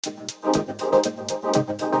It's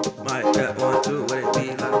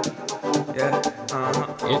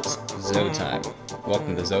Zoe Time.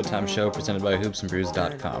 Welcome to the Zoe Time Show presented by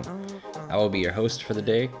hoopsandbrews.com. I will be your host for the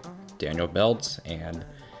day, Daniel Beltz, and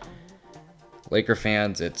Laker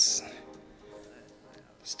fans, it's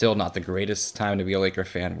still not the greatest time to be a Laker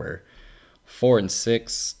fan. We're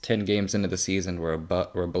 4-6, 10 games into the season. We're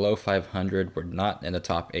below 500. We're not in the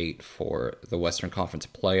top 8 for the Western Conference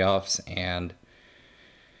playoffs, and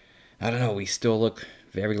I don't know, we still look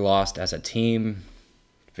very lost as a team,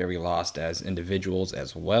 very lost as individuals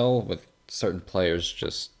as well, with certain players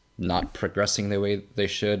just not progressing the way they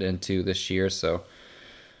should into this year. So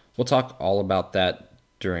we'll talk all about that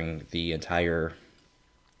during the entire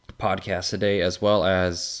podcast today, as well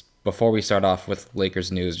as before we start off with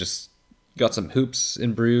Lakers news, just got some hoops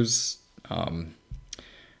and brews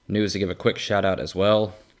news to give a quick shout out as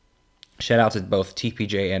well. Shout out to both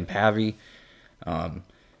TPJ and Pavi.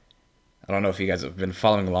 I don't know if you guys have been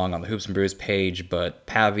following along on the Hoops and Brews page, but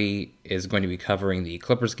Pavi is going to be covering the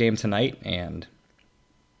Clippers game tonight, and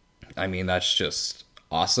I mean, that's just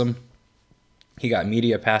awesome. He got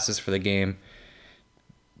media passes for the game.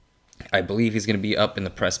 I believe he's going to be up in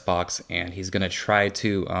the press box, and he's going to try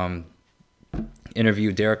to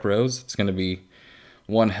interview Derrick Rose. It's going to be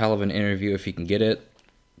one hell of an interview if he can get it.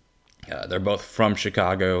 They're both from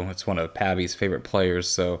Chicago. It's one of Pavi's favorite players,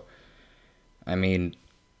 so I mean,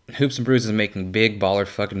 Hoops and Brews is making big baller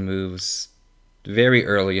fucking moves very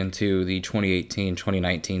early into the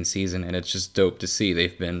 2018-2019 season, and it's just dope to see.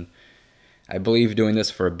 They've been, I believe, doing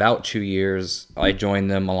this for about 2 years. I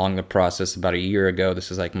joined them along the process about a year ago.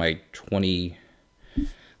 This is like my 27th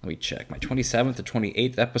or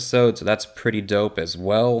 28th episode, so that's pretty dope as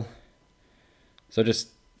well. So just,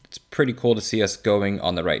 it's pretty cool to see us going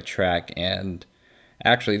on the right track, and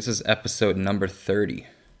actually this is episode number 30,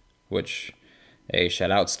 which... Hey,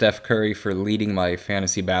 shout out Steph Curry for leading my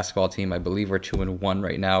fantasy basketball team. I believe we're 2-1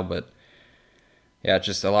 right now, but yeah,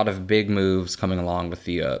 just a lot of big moves coming along with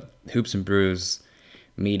the Hoops and Brews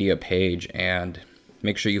media page, and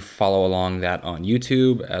make sure you follow along that on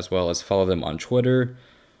YouTube, as well as follow them on Twitter.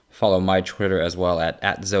 Follow my Twitter as well at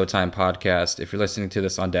Zotime Podcast. If you're listening to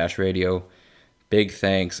this on Dash Radio, big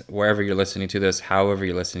thanks. Wherever you're listening to this, however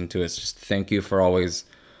you're listening to us, just thank you for always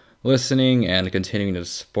listening and continuing to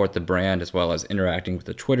support the brand, as well as interacting with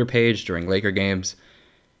the Twitter page during Laker games.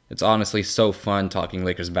 It's honestly so fun talking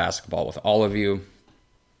Lakers basketball with all of you,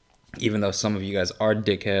 even though some of you guys are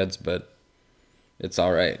dickheads, but it's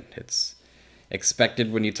all right. It's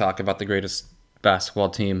expected when you talk about the greatest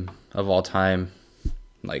basketball team of all time,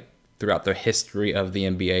 like throughout the history of the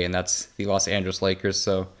NBA, and that's the Los Angeles Lakers.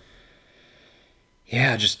 So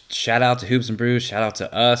yeah, just shout out to Hoops and Brews, shout out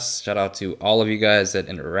to us, shout out to all of you guys that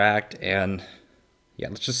interact, and yeah,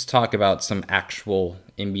 let's just talk about some actual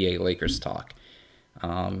NBA Lakers talk.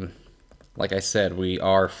 Like I said, we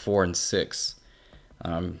are 4-6.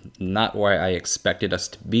 Not where I expected us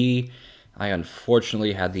to be. I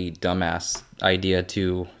unfortunately had the dumbass idea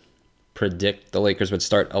to predict the Lakers would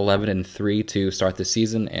start 11-3 to start the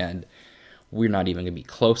season, and we're not even going to be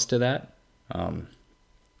close to that.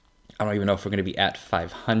 I don't even know if we're going to be at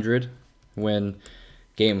 500 when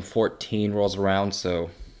game 14 rolls around. So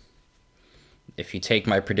if you take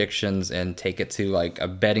my predictions and take it to like a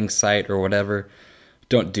betting site or whatever,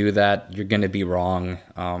 don't do that. You're going to be wrong.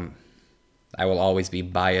 I will always be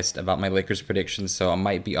biased about my Lakers predictions, so I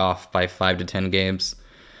might be off by 5 to 10 games.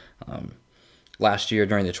 Last year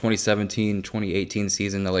during the 2017-2018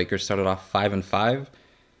 season, the Lakers started off 5-5.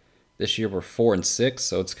 This year we're 4-6,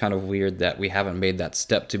 so it's kind of weird that we haven't made that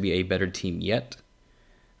step to be a better team yet.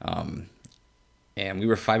 And we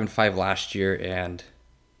were 5-5 last year, and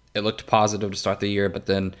it looked positive to start the year, but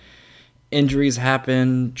then injuries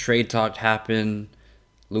happened, trade talk happened,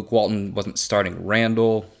 Luke Walton wasn't starting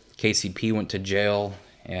Randall, KCP went to jail,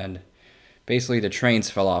 and basically the trains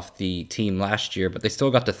fell off the team last year, but they still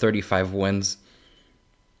got to 35 wins.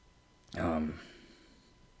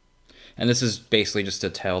 And this is basically just to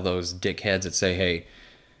tell those dickheads that say, hey,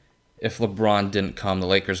 if LeBron didn't come, the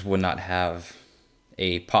Lakers would not have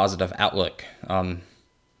a positive outlook. When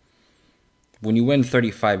you win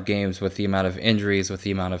 35 games with the amount of injuries, with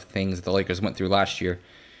the amount of things the Lakers went through last year,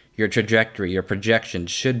 your trajectory, your projection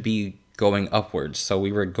should be going upwards. So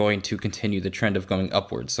we were going to continue the trend of going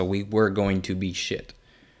upwards. So we were going to be shit.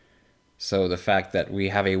 So the fact that we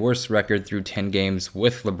have a worse record through 10 games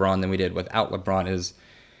with LeBron than we did without LeBron is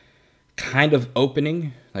kind of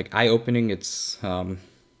eye-opening. It's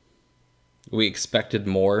we expected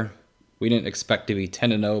more. We didn't expect to be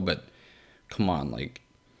 10-0, but come on, like,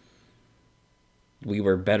 we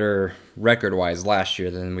were better record-wise last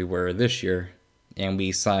year than we were this year. and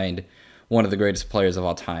we signed one of the greatest players of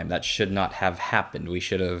all time. That should not have happened. We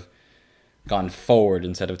should have gone forward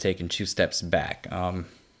instead of taking 2 steps back.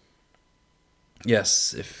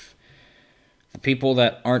 Yes, if the people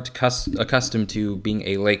that aren't accustomed to being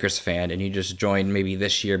a Lakers fan and you just joined maybe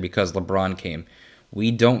this year because LeBron came, we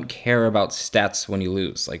don't care about stats when you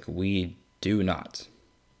lose. Like, we do not.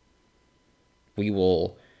 We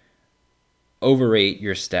will overrate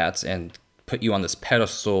your stats and put you on this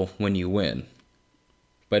pedestal when you win.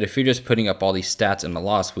 But if you're just putting up all these stats in the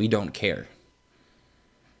loss, we don't care.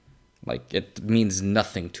 Like, it means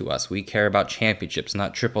nothing to us. We care about championships,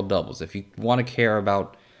 not triple doubles. If you want to care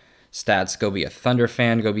about stats, go be a Thunder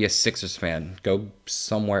fan, go be a Sixers fan, go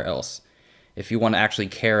somewhere else. If you want to actually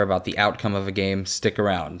care about the outcome of a game, stick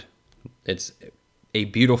around. It's a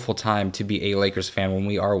beautiful time to be a Lakers fan when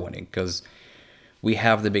we are winning, because we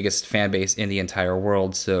have the biggest fan base in the entire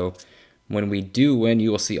world. So when we do win, you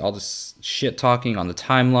will see all this shit talking on the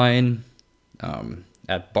timeline,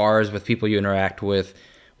 at bars with people you interact with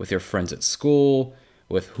your friends at school,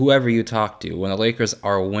 with whoever you talk to. When the Lakers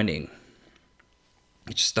are winning,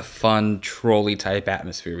 it's just a fun, trolley type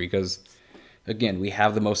atmosphere because, again, we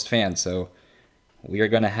have the most fans. So we are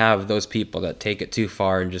going to have those people that take it too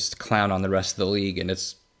far and just clown on the rest of the league. And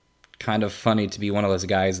it's kind of funny to be one of those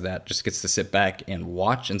guys that just gets to sit back and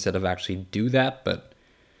watch instead of actually do that. But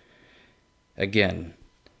again,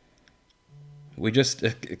 we just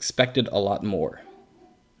expected a lot more.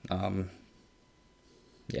 I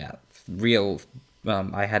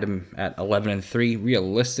had him at 11-3.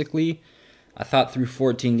 Realistically, I thought through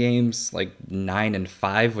 14 games, like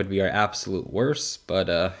 9-5 would be our absolute worst. But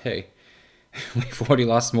hey, we've already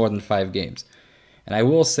lost more than 5 games. And I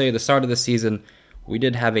will say, the start of the season, we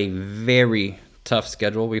did have a very tough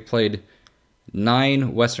schedule. We played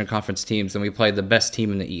 9 Western Conference teams, and we played the best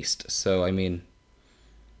team in the East. So, I mean,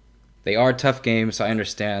 they are tough games. So I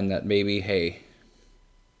understand that maybe, hey,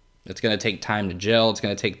 it's going to take time to gel. It's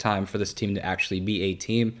going to take time for this team to actually be a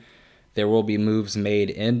team. There will be moves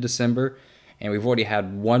made in December, and we've already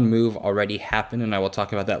had one move already happen, and I will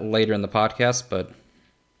talk about that later in the podcast. But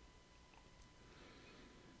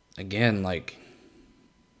again, like,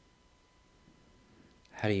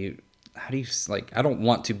 how do you like, I don't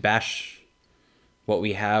want to bash what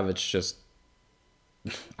we have. It's just,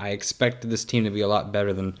 I expected this team to be a lot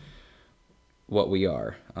better than what we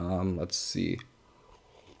are. Let's see.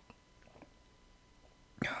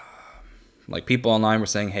 Like, people online were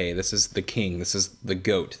saying, hey, this is the king, this is the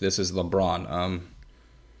GOAT, this is LeBron.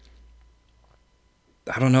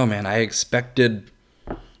 I don't know, man. I expected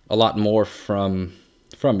a lot more from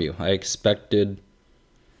you. I expected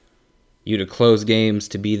you to close games,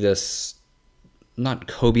 to be this, not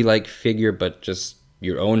Kobe-like figure, but just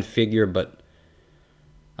your own figure. But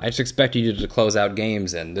I just expected you to close out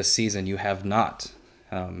games, and this season you have not.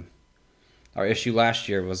 Our issue last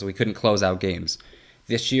year was we couldn't close out games.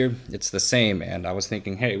 This year, it's the same, and I was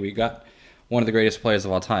thinking, hey, we got one of the greatest players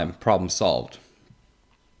of all time. Problem solved.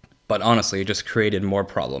 But honestly, it just created more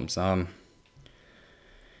problems. And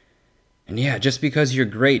yeah, just because you're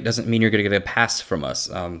great doesn't mean you're going to get a pass from us.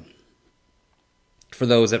 For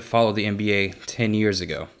those that followed the NBA 10 years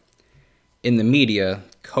ago, in the media,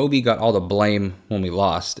 Kobe got all the blame when we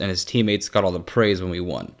lost, and his teammates got all the praise when we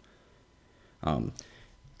won.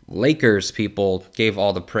 Lakers people gave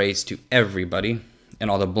all the praise to everybody and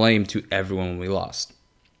all the blame to everyone when we lost.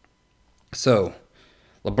 So,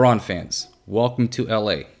 LeBron fans, welcome to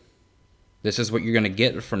LA. This is what you're going to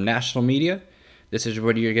get from national media. This is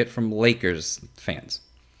what you're going to get from Lakers fans.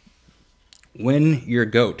 When your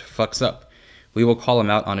GOAT fucks up, we will call him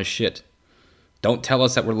out on his shit. Don't tell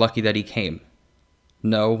us that we're lucky that he came.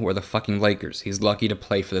 No, we're the fucking Lakers. He's lucky to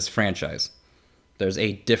play for this franchise. There's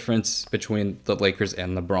a difference between the Lakers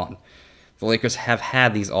and LeBron. The Lakers have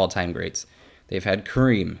had these all-time greats. They've had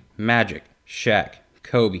Kareem, Magic, Shaq,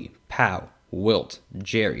 Kobe, Pau, Wilt,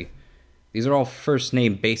 Jerry. These are all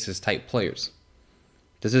first-name basis type players.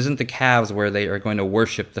 This isn't the Cavs where they are going to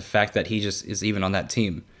worship the fact that he just is even on that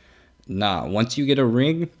team. Nah, once you get a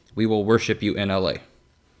ring, we will worship you in LA.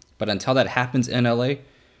 But until that happens in LA,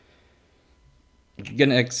 you're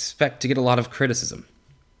going to expect to get a lot of criticism.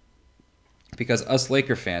 Because us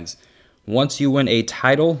Laker fans, once you win a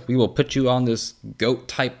title, we will put you on this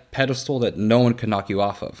GOAT-type pedestal that no one can knock you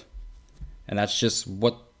off of. And that's just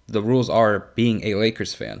what the rules are being a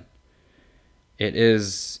Lakers fan. It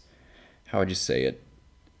is, how would you say it?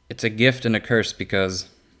 It's a gift and a curse because,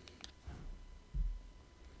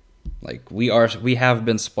 like, we have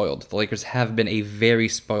been spoiled. The Lakers have been a very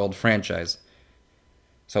spoiled franchise.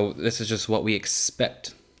 So this is just what we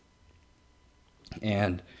expect.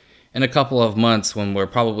 And in a couple of months when we're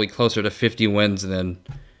probably closer to 50 wins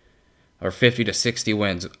or 50 to 60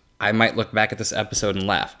 wins, I might look back at this episode and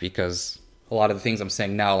laugh because a lot of the things I'm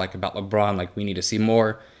saying now, like about LeBron, like we need to see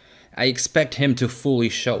more, I expect him to fully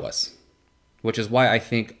show us. Which is why I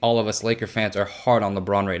think all of us Laker fans are hard on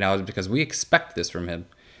LeBron right now, is because we expect this from him.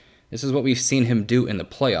 This is what we've seen him do in the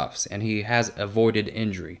playoffs, and he has avoided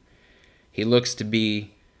injury. He looks to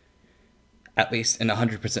be at least in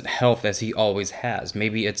 100% health as he always has.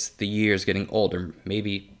 Maybe it's the years getting older.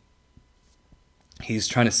 Maybe he's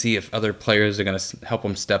trying to see if other players are going to help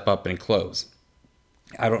him step up and close.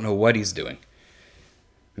 I don't know what he's doing.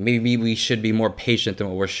 Maybe we should be more patient than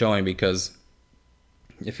what we're showing, because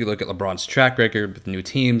if you look at LeBron's track record with new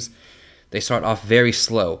teams, they start off very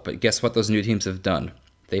slow. But guess what those new teams have done?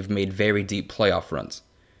 They've made very deep playoff runs.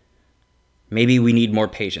 Maybe we need more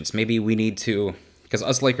patience. Maybe we need to, because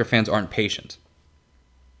us Laker fans aren't patient.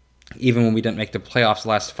 Even when we didn't make the playoffs the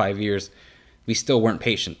last 5 years, we still weren't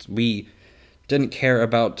patient. We didn't care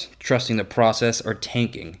about trusting the process or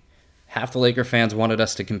tanking. Half the Laker fans wanted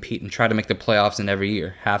us to compete and try to make the playoffs in every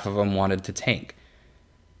year. Half of them wanted to tank.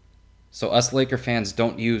 So us Laker fans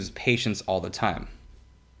don't use patience all the time.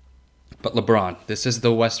 But LeBron, this is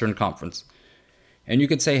the Western Conference. And you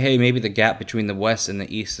could say, hey, maybe the gap between the West and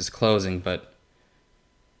the East is closing, but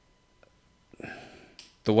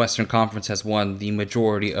the Western Conference has won the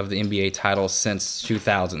majority of the NBA titles since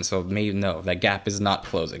 2000. So maybe no, that gap is not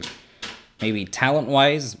closing. Maybe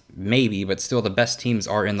talent-wise, maybe, but still the best teams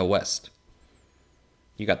are in the West.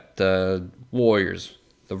 You got the Warriors.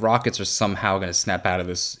 The Rockets are somehow going to snap out of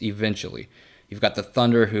this eventually. You've got the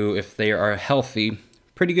Thunder, who, if they are healthy,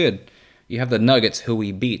 pretty good. You have the Nuggets, who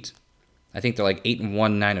we beat. I think they're like 8-1,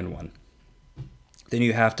 9-1. Then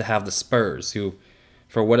you have to have the Spurs, who,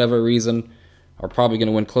 for whatever reason, are probably going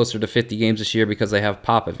to win closer to 50 games this year because they have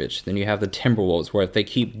Popovich. Then you have the Timberwolves, where if they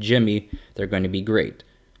keep Jimmy, they're going to be great.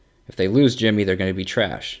 If they lose Jimmy, they're going to be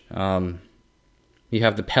trash. You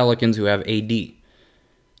have the Pelicans, who have AD.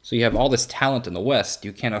 So you have all this talent in the West.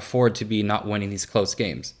 You can't afford to be not winning these close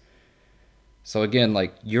games. So again,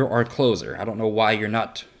 like, you're our closer. I don't know why you're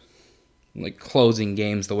not like closing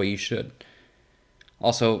games the way you should.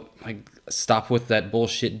 Also, like, stop with that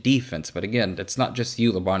bullshit defense. But again, it's not just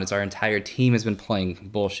you, LeBron. It's our entire team has been playing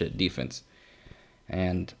bullshit defense.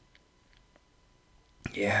 And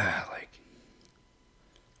yeah, like,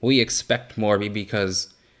 we expect more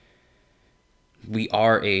because we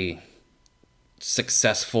are a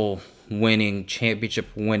successful, winning,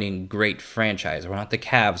 championship-winning, great franchise. We're not the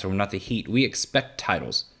Cavs, or we're not the Heat. We expect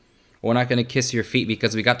titles. We're not going to kiss your feet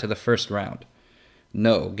because we got to the first round.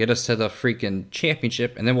 No, get us to the freaking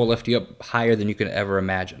championship, and then we'll lift you up higher than you could ever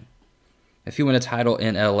imagine. If you win a title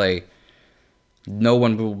in LA, no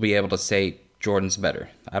one will be able to say Jordan's better.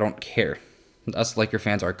 I don't care. Us Laker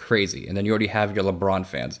fans are crazy, and then you already have your LeBron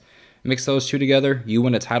fans. Mix those two together, you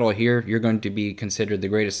win a title here, you're going to be considered the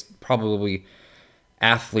greatest, probably,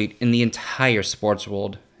 athlete in the entire sports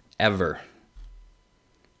world ever.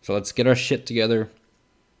 So let's get our shit together,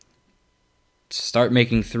 start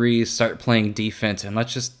making threes, start playing defense, and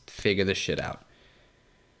let's just figure this shit out.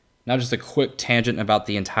 Now just a quick tangent about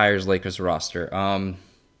the entire Lakers roster.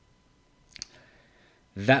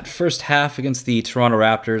 That first half against the Toronto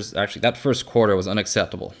Raptors, actually that first quarter was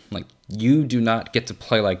unacceptable. Like, you do not get to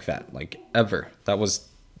play like that, like, ever. That was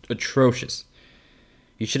atrocious.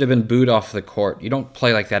 You should have been booed off the court. You don't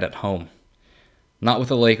play like that at home. Not with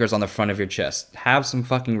the Lakers on the front of your chest. Have some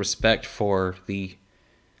fucking respect for the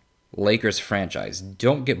Lakers franchise.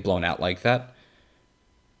 Don't get blown out like that.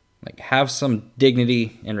 Like, have some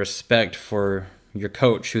dignity and respect for your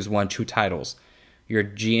coach, who's won 2 titles. Your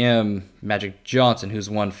GM, Magic Johnson, who's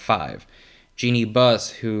won 5. Jeannie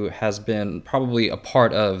Buss, who has been probably a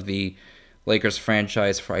part of the Lakers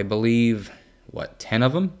franchise for, I believe, 10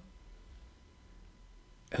 of them?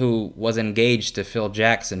 Who was engaged to Phil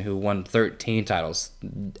Jackson, who won 13 titles.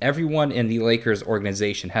 Everyone in the Lakers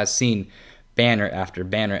organization has seen banner after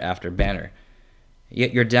banner after banner.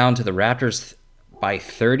 Yet you're down to the Raptors by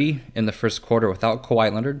 30 in the first quarter without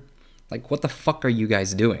Kawhi Leonard. Like, what the fuck are you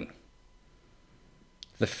guys doing?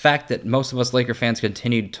 The fact that most of us Laker fans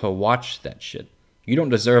continued to watch that shit. You don't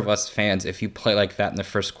deserve us fans if you play like that in the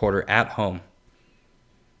first quarter at home.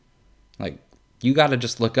 Like, you gotta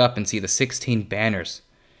just look up and see the 16 banners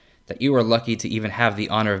that you were lucky to even have the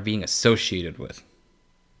honor of being associated with.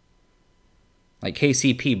 Like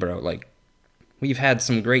KCP, bro. Like, we've had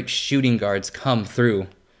some great shooting guards come through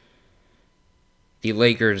the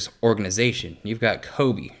Lakers organization. You've got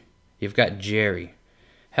Kobe. You've got Jerry.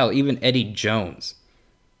 Hell, even Eddie Jones.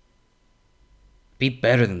 Be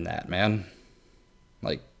better than that, man.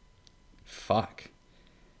 Like, fuck.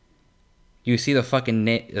 You see the fucking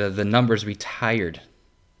the numbers retired.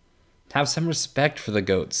 Have some respect for the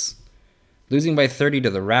GOATs. Losing by 30 to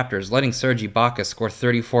the Raptors, letting Serge Ibaka score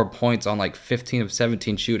 34 points on like 15 of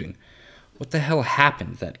 17 shooting. What the hell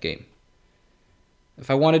happened that game? If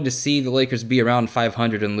I wanted to see the Lakers be around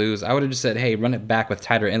 500 and lose, I would have just said, hey, run it back with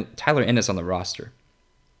Tyler Ennis on the roster.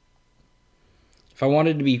 If I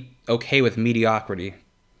wanted to be okay with mediocrity,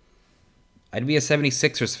 I'd be a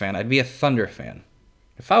 76ers fan. I'd be a Thunder fan.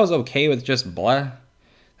 If I was okay with just blah,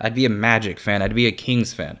 I'd be a Magic fan. I'd be a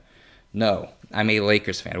Kings fan. No, I'm a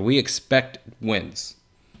Lakers fan. We expect wins.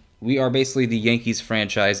 We are basically the Yankees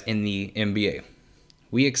franchise in the NBA.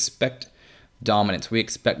 We expect dominance. We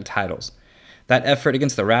expect titles. That effort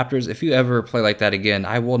against the Raptors, if you ever play like that again,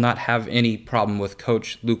 I will not have any problem with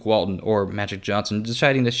Coach Luke Walton or Magic Johnson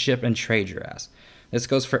deciding to ship and trade your ass. This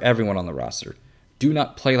goes for everyone on the roster. Do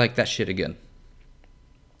not play like that shit again.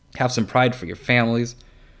 Have some pride for your families,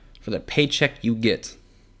 for the paycheck you get.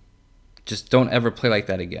 Just don't ever play like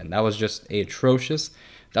that again. That was just atrocious.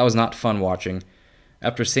 That was not fun watching.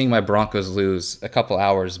 After seeing my Broncos lose a couple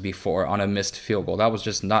hours before on a missed field goal, that was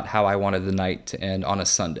just not how I wanted the night to end on a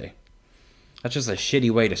Sunday. That's just a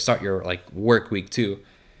shitty way to start your work week too.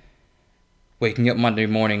 Waking up Monday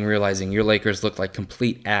morning realizing your Lakers looked like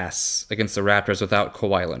complete ass against the Raptors without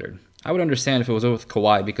Kawhi Leonard. I would understand if it was with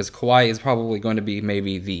Kawhi because Kawhi is probably going to be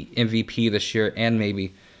maybe the MVP this year and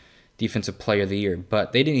maybe Defensive Player of the Year,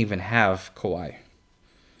 but they didn't even have Kawhi.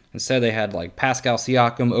 Instead, they had Pascal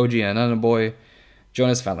Siakam, OG Anunoby,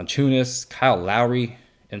 Jonas Valanciunas, Kyle Lowry,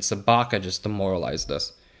 and Ibaka just demoralized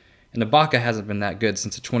us. And Ibaka hasn't been that good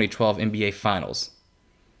since the 2012 NBA Finals.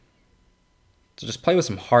 So just play with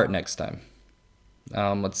some heart next time.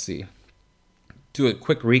 Let's see. Do a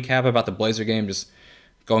quick recap about the Blazer game, just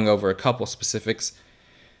going over a couple specifics.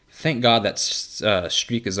 Thank God that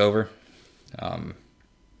streak is over.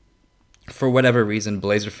 For whatever reason,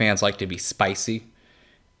 Blazer fans like to be spicy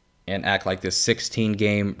and act like this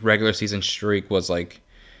 16-game regular season streak was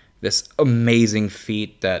this amazing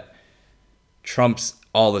feat that trumps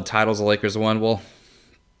all the titles the Lakers won. Well,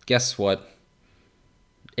 guess what?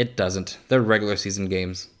 It doesn't. They're regular season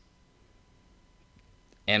games.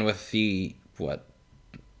 And with the,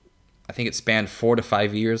 I think it spanned 4 to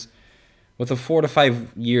 5 years. With the 4 to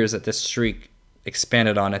 5 years that this streak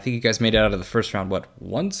expanded on, I think you guys made it out of the first round,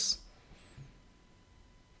 once?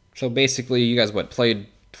 So basically, you guys, played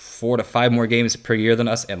 4 to 5 more games per year than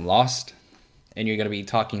us and lost? And you're going to be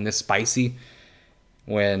talking this spicy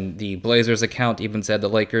when the Blazers account even said the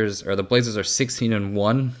Blazers are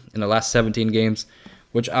 16-1 in the last 17 games,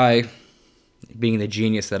 which I, being the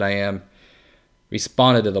genius that I am,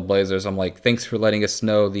 responded to the Blazers. I'm like, thanks for letting us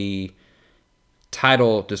know the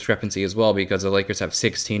title discrepancy as well, because the Lakers have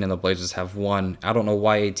 16 and the Blazers have 1. I don't know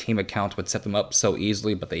why a team account would set them up so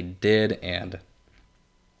easily, but they did, and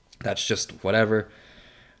that's just whatever.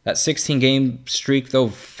 That 16-game streak, though,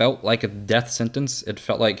 felt like a death sentence. It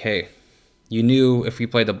felt like, hey, you knew if we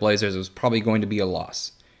played the Blazers, it was probably going to be a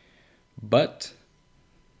loss. But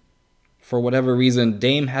for whatever reason,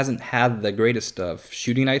 Dame hasn't had the greatest of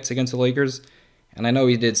shooting nights against the Lakers. And I know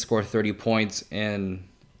he did score 30 points in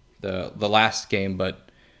the last game, but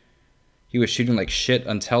he was shooting like shit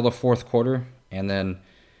until the fourth quarter. And then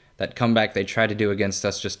that comeback they tried to do against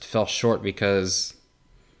us just fell short because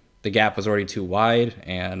the gap was already too wide.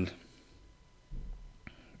 And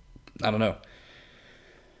I don't know.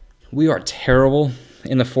 We are terrible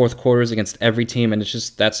in the fourth quarters against every team, and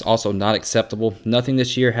that's also not acceptable. Nothing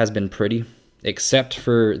this year has been pretty, except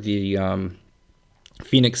for the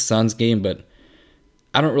Phoenix Suns game, but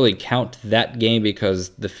I don't really count that game because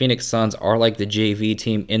the Phoenix Suns are like the JV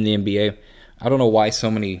team in the NBA. I don't know why so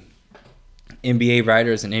many NBA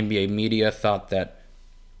writers and NBA media thought that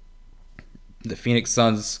the Phoenix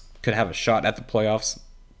Suns could have a shot at the playoffs.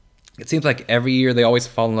 It seems like every year they always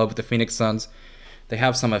fall in love with the Phoenix Suns. They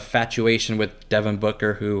have some infatuation with Devin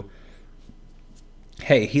Booker, who,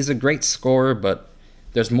 hey, he's a great scorer, but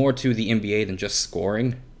there's more to the NBA than just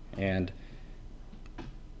scoring. And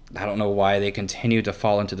I don't know why they continue to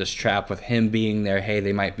fall into this trap with him being there. Hey,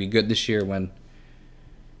 they might be good this year when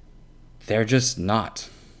they're just not.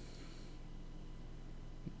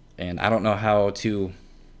 And I don't know how to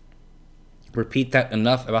repeat that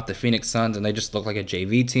enough about the Phoenix Suns, and they just look like a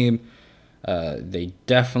JV team. They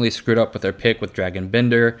definitely screwed up with their pick with Dragon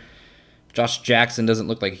Bender. Josh Jackson doesn't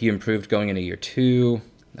look like he improved going into year 2.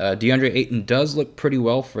 DeAndre Ayton does look pretty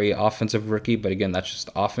well for an offensive rookie, but again, that's just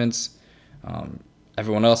offense.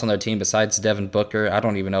 Everyone else on their team besides Devin Booker, I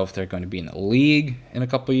don't even know if they're going to be in the league in a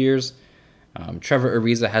couple years. Trevor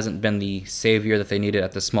Ariza hasn't been the savior that they needed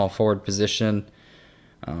at the small forward position.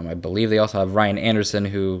 I believe they also have Ryan Anderson,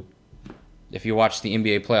 who If you watched the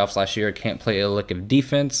NBA playoffs last year, can't play a lick of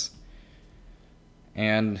defense.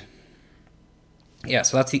 And yeah,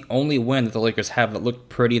 so that's the only win that the Lakers have that looked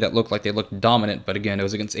pretty, that looked like they looked dominant. But again, it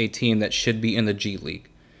was against a team that should be in the G League.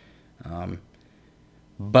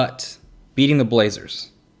 But beating the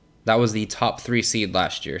Blazers, that was the top 3 seed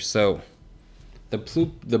last year. So the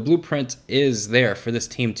blueprint is there for this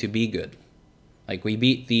team to be good. Like, we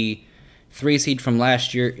beat the 3 seed from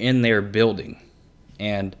last year in their building.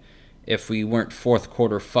 And if we weren't fourth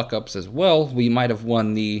quarter fuck-ups as well, we might have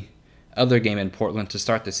won the other game in Portland to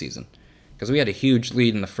start the season. Because we had a huge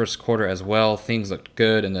lead in the first quarter as well. Things looked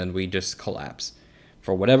good, and then we just collapsed.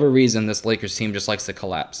 For whatever reason, this Lakers team just likes to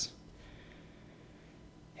collapse.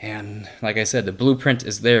 And like I said, the blueprint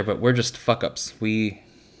is there, but we're just fuck-ups. We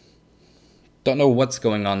don't know what's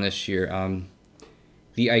going on this year.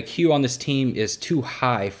 The IQ on this team is too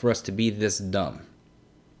high for us to be this dumb.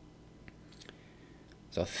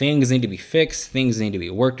 So things need to be fixed. Things need to be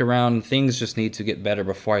worked around. Things just need to get better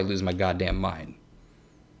before I lose my goddamn mind.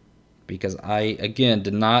 Because I, again,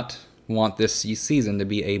 did not want this season to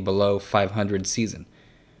be a below 500 season.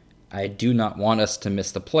 I do not want us to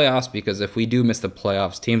miss the playoffs, because if we do miss the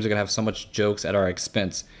playoffs, teams are going to have so much jokes at our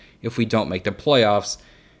expense. If we don't make the playoffs,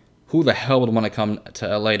 who the hell would want to come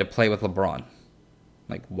to LA to play with LeBron?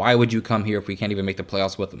 Like, why would you come here if we can't even make the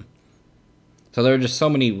playoffs with him? So there are just so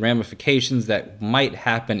many ramifications that might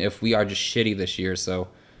happen if we are just shitty this year. So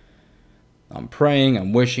I'm praying,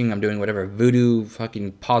 I'm wishing, I'm doing whatever voodoo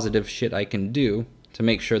fucking positive shit I can do to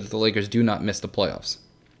make sure that the Lakers do not miss the playoffs.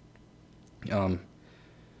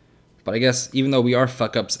 But I guess even though we are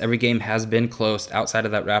fuck-ups, every game has been close outside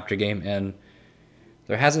of that Raptor game, and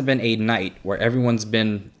there hasn't been a night where everyone's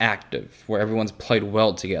been active, where everyone's played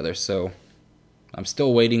well together. So I'm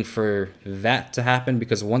still waiting for that to happen,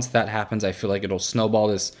 because once that happens, I feel like it'll snowball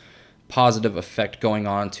this positive effect going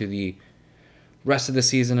on to the rest of the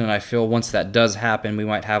season. And I feel once that does happen, we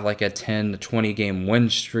might have like a 10 to 20 game win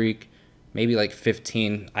streak, maybe like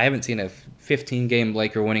 15. I haven't seen a 15 game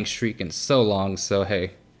Laker winning streak in so long, so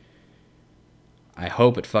hey, I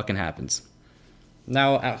hope it fucking happens.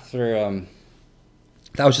 Now, after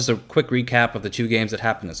that was just a quick recap of the 2 games that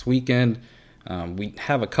happened this weekend. We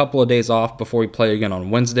have a couple of days off before we play again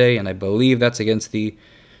on Wednesday, and I believe that's against the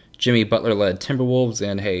Jimmy Butler-led Timberwolves.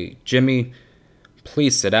 And hey, Jimmy,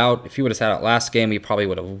 please sit out. If you would have sat out last game, you probably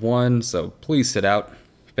would have won, so please sit out.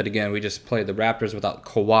 But again, we just played the Raptors without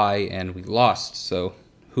Kawhi, and we lost, so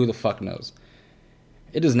who the fuck knows?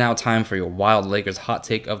 It is now time for your Wild Lakers hot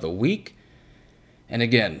take of the week. And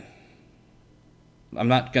again, I'm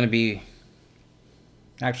not going to be...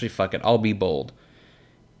 Actually, fuck it, I'll be bold.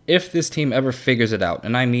 If this team ever figures it out,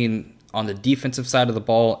 and I mean on the defensive side of the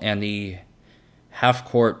ball and the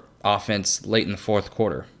half-court offense late in the fourth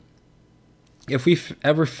quarter, if we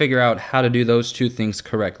ever figure out how to do those 2 things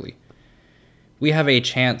correctly, we have a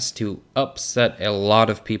chance to upset a lot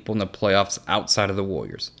of people in the playoffs outside of the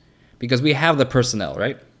Warriors. Because we have the personnel,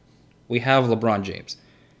 right? We have LeBron James.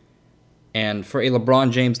 And for a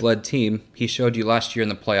LeBron James-led team, he showed you last year in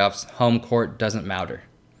the playoffs, home court doesn't matter.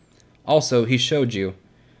 Also, he showed you,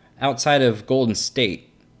 outside of Golden State,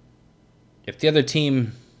 if the other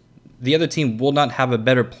team will not have a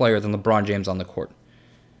better player than LeBron James on the court.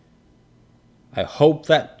 I hope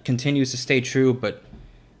that continues to stay true, but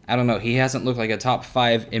I don't know. He hasn't looked like a top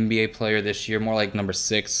 5 NBA player this year, more like number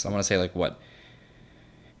 6. I want to say like what?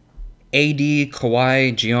 AD,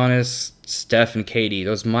 Kawhi, Giannis, Steph, and KD.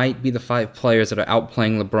 Those might be the 5 players that are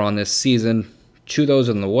outplaying LeBron this season. 2 of those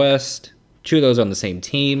are in the West. 2 of those are on the same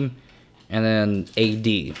team. And then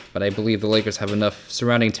AD. But I believe the Lakers have enough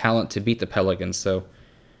surrounding talent to beat the Pelicans. So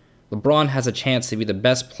LeBron has a chance to be the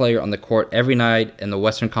best player on the court every night in the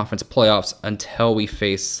Western Conference playoffs until we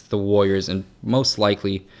face the Warriors and most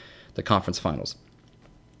likely the conference finals.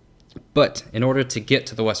 But in order to get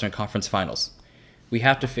to the Western Conference finals, we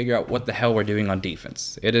have to figure out what the hell we're doing on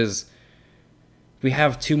defense. We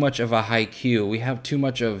have too much of a high Q. We have too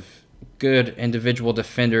much of good individual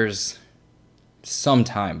defenders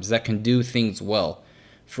sometimes that can do things well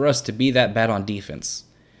for us to be that bad on defense.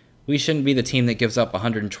 We shouldn't be the team that gives up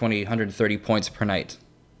 120, 130 points per night.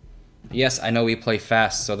 Yes, I know we play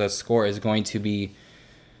fast, so the score is going to be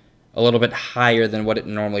a little bit higher than what it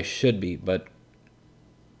normally should be, but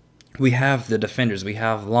we have the defenders. We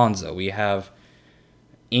have Lonzo. We have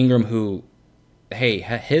Ingram, who, hey,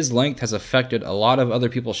 his length has affected a lot of other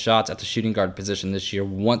people's shots at the shooting guard position this year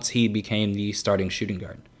once he became the starting shooting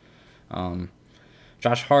guard.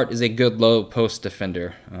 Josh Hart is a good low post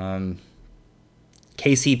defender.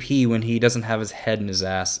 KCP, when he doesn't have his head in his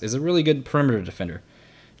ass, is a really good perimeter defender.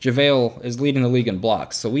 JaVale is leading the league in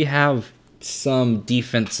blocks. So we have some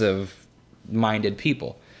defensive minded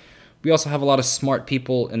people. We also have a lot of smart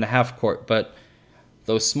people in the half court, but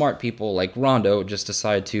those smart people like Rondo just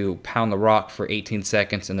decide to pound the rock for 18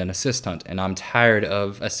 seconds and then assist hunt, and I'm tired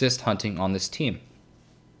of assist hunting on this team.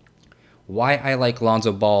 Why I like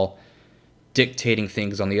Lonzo Ball dictating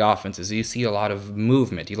things on the offense is you see a lot of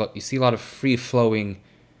movement. You see a lot of free-flowing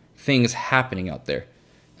things happening out there.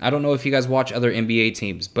 I don't know if you guys watch other NBA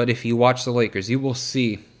teams, but if you watch the Lakers, you will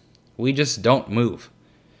see we just don't move.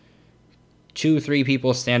 2-3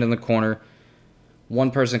 people stand in the corner.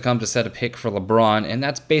 One person comes to set a pick for LeBron, and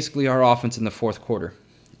that's basically our offense in the fourth quarter.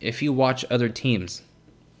 If you watch other teams,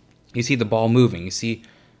 you see the ball moving. You see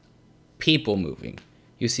people moving.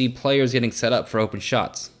 You see players getting set up for open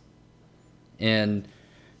shots. In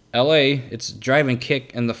LA, it's drive and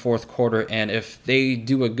kick in the fourth quarter, and if they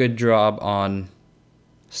do a good job on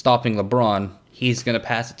stopping LeBron, he's going to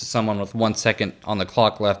pass it to someone with 1 second on the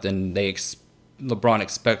clock left, and LeBron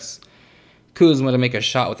expects Kuzma to make a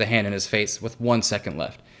shot with a hand in his face with 1 second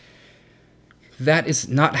left. That is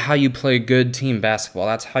not how you play good team basketball.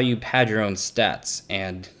 That's how you pad your own stats,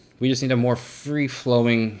 and we just need a more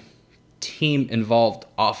free-flowing, team-involved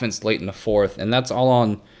offense late in the fourth, and that's all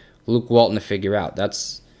on Luke Walton to figure out.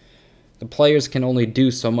 The players can only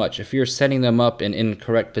do so much. If you're setting them up in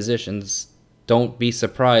incorrect positions, don't be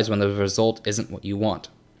surprised when the result isn't what you want.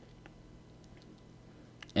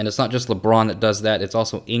 And it's not just LeBron that does that. It's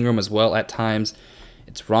also Ingram as well at times.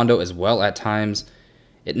 It's Rondo as well at times.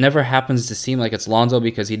 It never happens to seem like it's Lonzo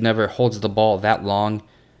because he never holds the ball that long.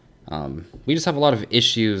 We just have a lot of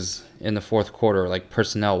issues in the fourth quarter, like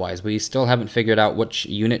personnel-wise. We still haven't figured out which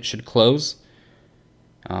unit should close.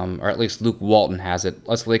 Or at least Luke Walton has it.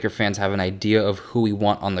 Us Laker fans have an idea of who we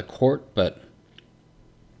want on the court, but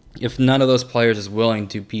if none of those players is willing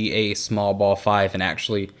to be a small ball five and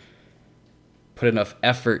actually put enough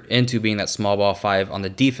effort into being that small ball five on the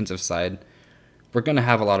defensive side, we're going to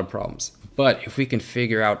have a lot of problems. But if we can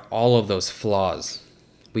figure out all of those flaws,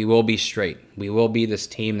 we will be straight. We will be this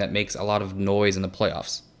team that makes a lot of noise in the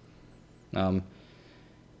playoffs.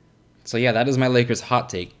 So yeah, that is my Lakers hot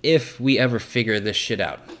take. If we ever figure this shit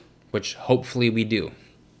out, which hopefully we do,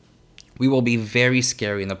 we will be very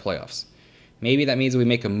scary in the playoffs. Maybe that means we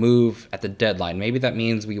make a move at the deadline. Maybe that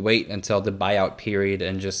means we wait until the buyout period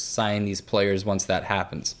and just sign these players once that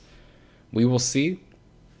happens. We will see.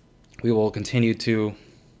 We will continue to...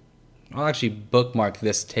 I'll actually bookmark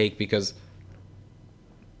this take because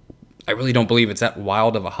I really don't believe it's that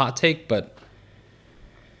wild of a hot take, but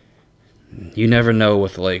you never know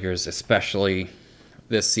with the Lakers, especially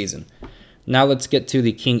this season. Now let's get to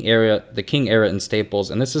the King era in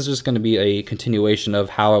Staples, and this is just going to be a continuation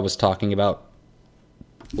of how I was talking about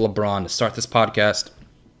LeBron to start this podcast.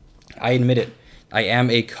 I admit it, I am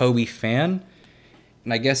a Kobe fan,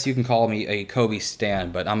 and I guess you can call me a Kobe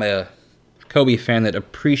stan, but I'm a Kobe fan that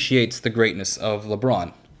appreciates the greatness of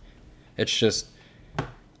LeBron. It's just,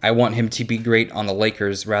 I want him to be great on the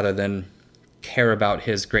Lakers rather than care about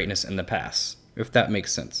his greatness in the past, if that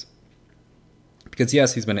makes sense. Because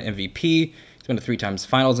yes, he's been an MVP, he's been a 3-time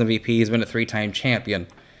finals MVP, he's been a 3-time champion,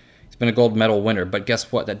 he's been a gold medal winner, but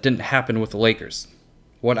guess what? That didn't happen with the Lakers.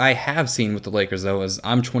 What I have seen with the Lakers, though, is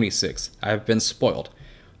I'm 26. I've been spoiled.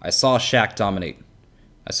 I saw Shaq dominate.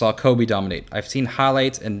 I saw Kobe dominate. I've seen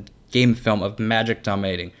highlights and game film of Magic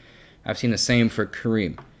dominating. I've seen the same for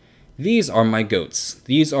Kareem. These are my GOATs.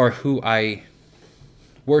 These are who I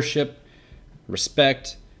worship,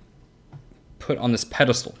 respect, put on this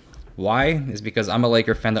pedestal. Why? Is because I'm a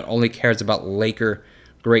Laker fan that only cares about Laker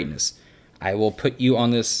greatness. I will put you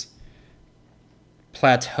on this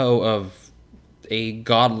plateau of a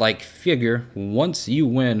godlike figure once you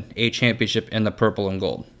win a championship in the purple and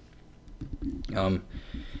gold.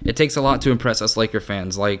 It takes a lot to impress us Laker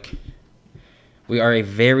fans. Like, we are a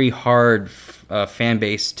very hard fan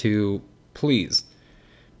base to please.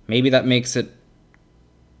 Maybe that makes it...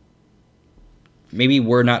 Maybe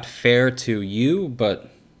we're not fair to you,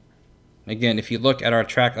 but again, if you look at our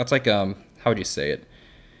track, that's like, how would you say it?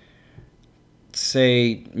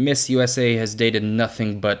 Say Miss USA has dated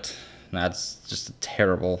nothing but... That's just a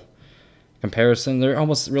terrible comparison. There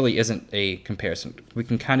almost really isn't a comparison. We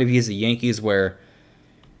can kind of use the Yankees where...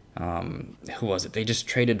 who was it? They just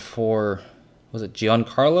traded for... Was it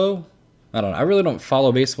Giancarlo? I don't know. I really don't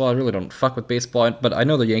follow baseball. I really don't fuck with baseball. But I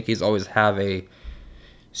know the Yankees always have a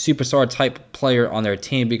superstar type player on their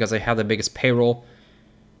team because they have the biggest payroll.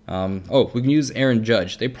 We can use Aaron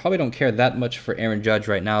Judge. They probably don't care that much for Aaron Judge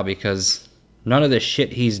right now because none of the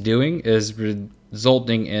shit he's doing is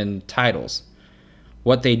resulting in titles.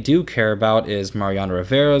 What they do care about is Mariano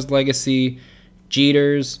Rivera's legacy,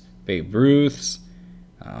 Jeter's, Babe Ruth's,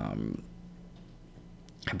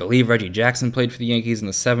 I believe Reggie Jackson played for the Yankees in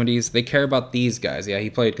the 70s. They care about these guys. Yeah, he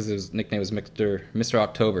played because his nickname was Mr.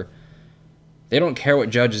 October. They don't care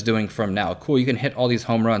what Judge is doing from now. Cool, you can hit all these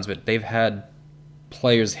home runs, but they've had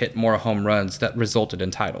players hit more home runs that resulted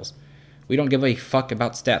in titles. We don't give a fuck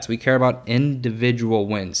about stats. We care about individual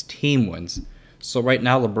wins, team wins. So right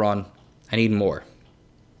now, LeBron, I need more.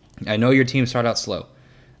 I know your team started out slow.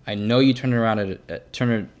 I know you turn it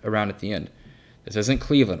around at the end. This isn't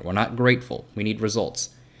Cleveland. We're not grateful. We need results.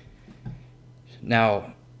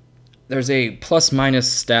 Now, there's a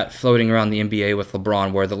plus-minus stat floating around the NBA with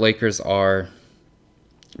LeBron where the Lakers are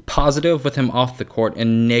positive with him off the court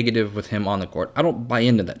and negative with him on the court. I don't buy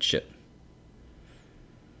into that shit.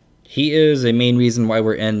 He is a main reason why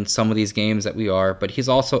we're in some of these games that we are, but he's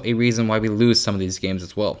also a reason why we lose some of these games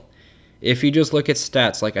as well. If you just look at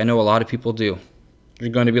stats, like I know a lot of people do, you're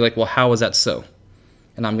going to be like, well, how is that so?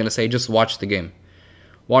 And I'm going to say, just watch the game.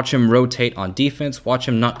 Watch him rotate on defense. Watch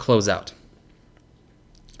him not close out.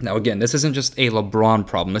 Now, again, this isn't just a LeBron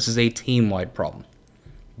problem. This is a team-wide problem.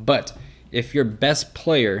 But if your best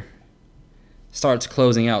player starts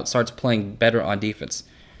closing out, starts playing better on defense,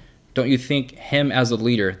 don't you think him as a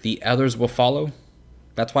leader, the others will follow?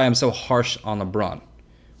 That's why I'm so harsh on LeBron.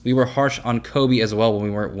 We were harsh on Kobe as well when we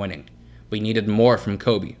weren't winning. We needed more from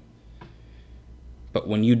Kobe. But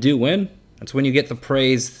when you do win, that's when you get the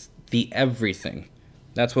praise, the everything.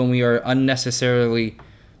 That's when we are unnecessarily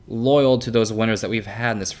loyal to those winners that we've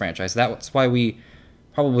had in this franchise. That's why we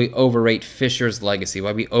probably overrate Fisher's legacy,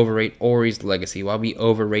 why we overrate Ori's legacy, why we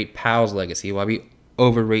overrate Powell's legacy, why we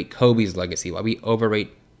overrate Kobe's legacy, why we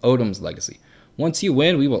overrate Odom's legacy. Once you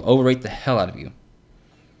win, we will overrate the hell out of you.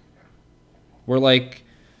 We're like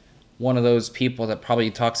one of those people that probably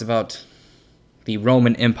talks about the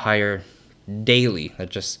Roman Empire daily, that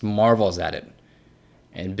just marvels at it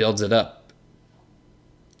and builds it up.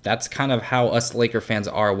 That's kind of how us Laker fans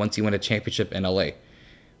are once you win a championship in LA.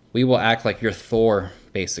 We will act like you're Thor,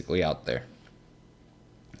 basically, out there.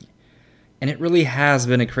 And it really has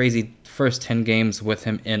been a crazy first 10 games with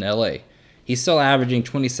him in LA. He's still averaging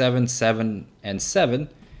 27, 7, and 7,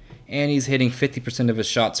 and he's hitting 50% of his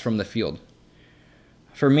shots from the field.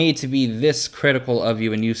 For me to be this critical of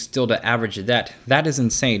you and you still to average that is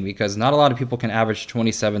insane because not a lot of people can average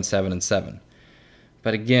 27, 7, and 7.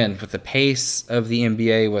 But again, with the pace of the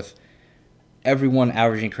NBA, with everyone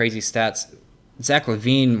averaging crazy stats, Zach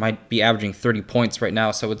LaVine might be averaging 30 points right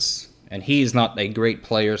now, and he's not a great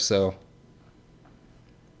player, so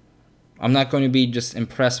I'm not going to be just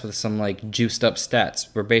impressed with some like juiced up stats.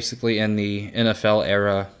 We're basically in the NFL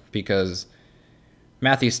era because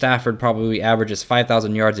Matthew Stafford probably averages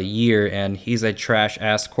 5,000 yards a year, and he's a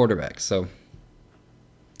trash-ass quarterback. So,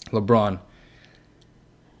 LeBron,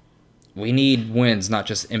 we need wins, not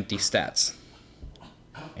just empty stats.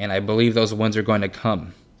 And I believe those wins are going to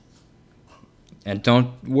come. And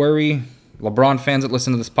don't worry, LeBron fans that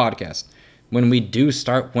listen to this podcast, when we do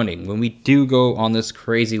start winning, when we do go on this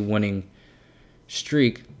crazy winning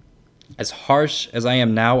streak, as harsh as I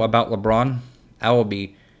am now about LeBron, I will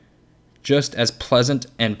be just as pleasant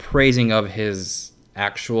and praising of his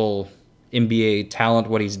actual NBA talent,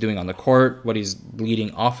 what he's doing on the court, what he's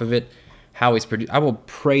leading off of it, how he's produced. I will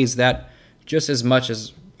praise that just as much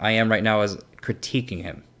as I am right now as critiquing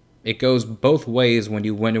him. It goes both ways when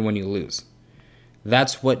you win and when you lose.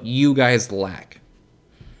 That's what you guys lack.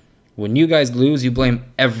 When you guys lose, you blame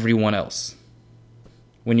everyone else.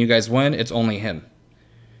 When you guys win, it's only him.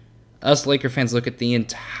 Us Laker fans look at the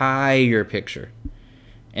entire picture.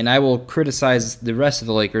 And I will criticize the rest of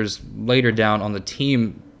the Lakers later down on the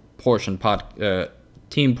team portioned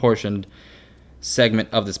segment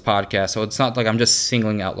of this podcast. So it's not like I'm just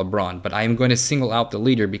singling out LeBron, but I am going to single out the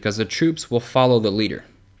leader because the troops will follow the leader.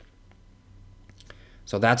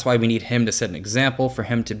 So that's why we need him to set an example, for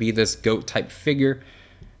him to be this GOAT type figure,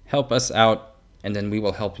 help us out, and then we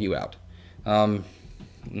will help you out.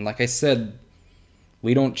 Like I said,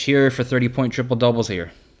 we don't cheer for 30-point triple-doubles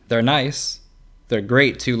here. They're nice. They're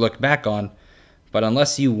great to look back on, but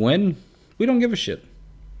unless you win, we don't give a shit.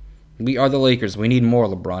 We are the Lakers. We need more,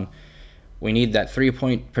 LeBron. We need that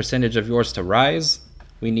 3-point percentage of yours to rise.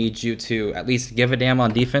 We need you to at least give a damn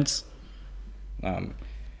on defense.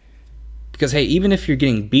 Because, hey, even if you're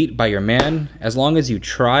getting beat by your man, as long as you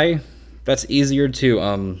try, that's easier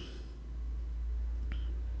to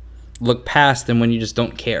look past than when you just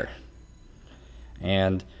don't care.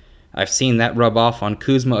 And I've seen that rub off on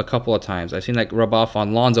Kuzma a couple of times. I've seen that rub off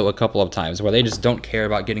on Lonzo a couple of times, where they just don't care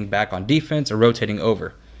about getting back on defense or rotating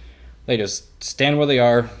over. They just stand where they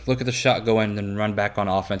are, look at the shot go in, and then run back on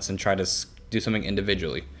offense and try to do something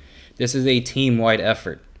individually. This is a team-wide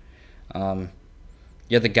effort.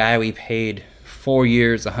 You're the guy we paid 4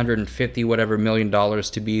 years, 150 whatever million dollars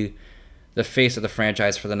to be the face of the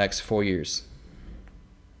franchise for the next 4 years.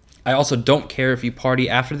 I also don't care if you party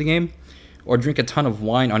after the game or drink a ton of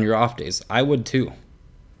wine on your off days. I would too.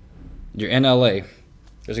 You're in LA.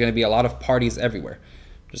 There's going to be a lot of parties everywhere.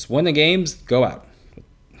 Just win the games, go out.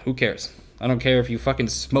 Who cares? I don't care if you fucking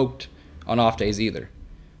smoked on off days either.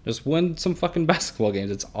 Just win some fucking basketball games.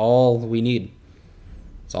 It's all we need.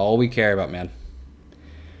 It's all we care about, man.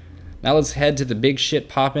 Now let's head to the big shit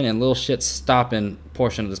popping and little shit stopping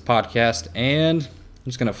portion of this podcast. And I'm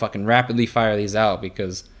just going to fucking rapidly fire these out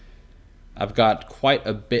because I've got quite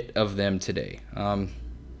a bit of them today.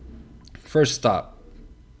 First stop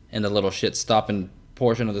in the little shit stopping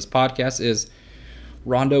portion of this podcast is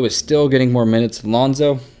Rondo is still getting more minutes than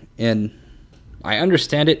Lonzo. And I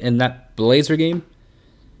understand it in that Blazer game.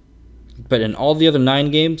 But in all the other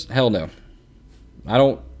 9 games, hell no.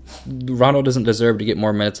 Rondo doesn't deserve to get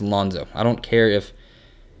more minutes than Lonzo. I don't care if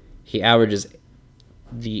he averages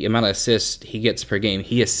the amount of assists he gets per game.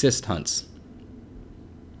 He assist hunts.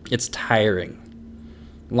 It's tiring.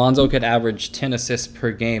 Lonzo could average 10 assists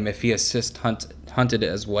per game if he hunted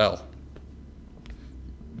as well.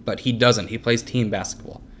 But he doesn't. He plays team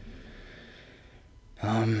basketball.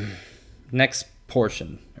 Next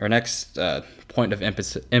point of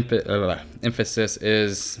emphasis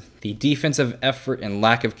is the defensive effort and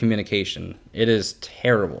lack of communication. It is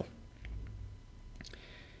terrible.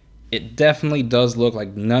 It definitely does look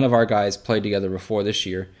like none of our guys played together before this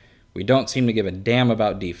year. We don't seem to give a damn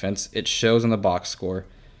about defense. It shows in the box score.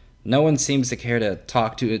 No one seems to care to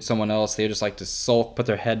talk to someone else. They just like to sulk, put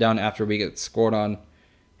their head down after we get scored on.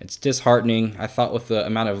 It's disheartening. I thought with the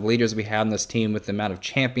amount of leaders we had in this team, with the amount of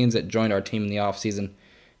champions that joined our team in the offseason,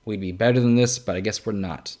 we'd be better than this, but I guess we're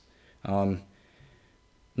not.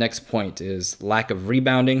 Next point is lack of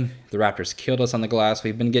rebounding. The Raptors killed us on the glass.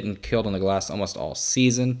 We've been getting killed on the glass almost all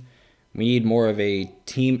season. We need more of a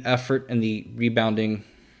team effort in the rebounding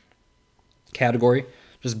category.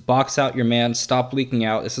 Just box out your man. Stop leaking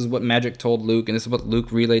out. This is what Magic told Luke, and this is what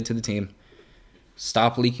Luke relayed to the team.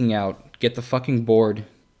 Stop leaking out. Get the fucking board.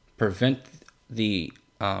 Prevent the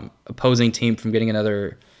opposing team from getting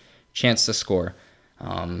another chance to score.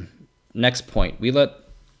 Next point. We let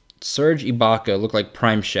Serge Ibaka look like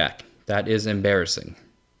Prime Shaq. That is embarrassing.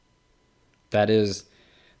 That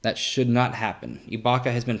should not happen.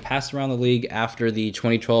 Ibaka has been passed around the league after the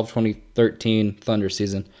 2012-2013 Thunder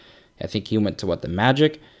season. I think he went to the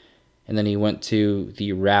Magic, and then he went to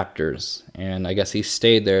the Raptors, and I guess he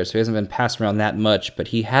stayed there, so he hasn't been passed around that much, but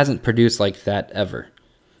he hasn't produced like that ever.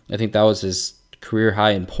 I think that was his career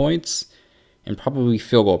high in points and probably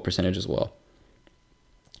field goal percentage as well.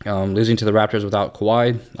 Losing to the Raptors without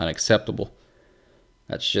Kawhi, unacceptable.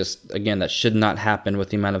 That's just, again, that should not happen with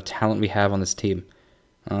the amount of talent we have on this team.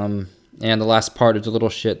 And the last part of the little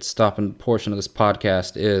shit stopping portion of this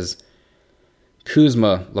podcast is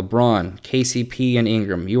Kuzma, LeBron, KCP, and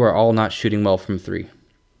Ingram. You are all not shooting well from 3.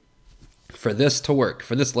 For this to work,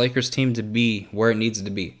 for this Lakers team to be where it needs to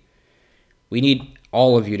be, we need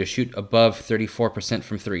all of you to shoot above 34%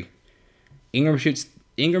 from 3. Ingram shoots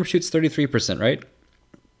 33%, right?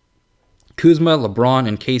 Kuzma, LeBron,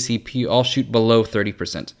 and KCP all shoot below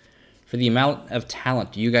 30%. For the amount of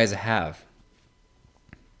talent you guys have,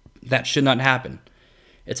 that should not happen.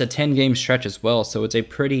 It's a 10-game stretch as well, so it's a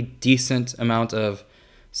pretty decent amount of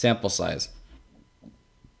sample size.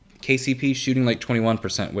 KCP shooting like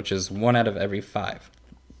 21%, which is 1 out of every 5.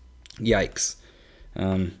 Yikes.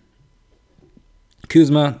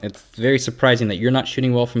 Kuzma, it's very surprising that you're not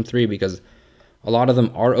shooting well from 3 because a lot of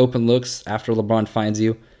them are open looks after LeBron finds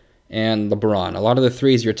you. And LeBron, a lot of the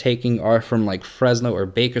threes you're taking are from like Fresno or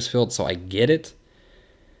Bakersfield, so I get it.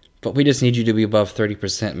 But we just need you to be above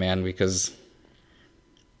 30%, man, because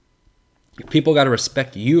people got to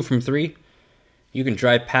respect you from 3. You can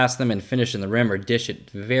drive past them and finish in the rim or dish it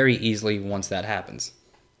very easily once that happens.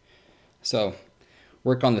 So,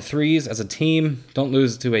 work on the threes as a team. Don't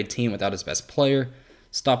lose to a team without its best player.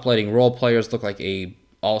 Stop letting role players look like a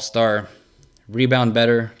all-star. Rebound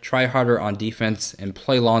better, try harder on defense, and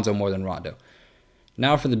play Lonzo more than Rondo.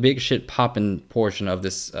 Now for the big shit poppin' portion of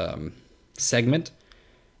this segment.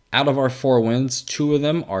 Out of our 4 wins, 2 of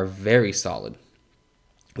them are very solid.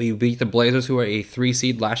 We beat the Blazers, who are a 3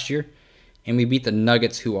 seed last year, and we beat the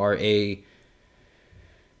Nuggets, who are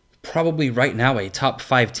probably right now a top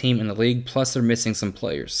 5 team in the league, plus they're missing some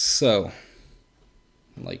players. So,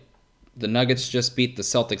 the Nuggets just beat the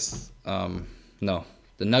Celtics.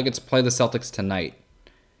 The Nuggets play the Celtics tonight,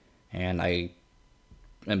 and I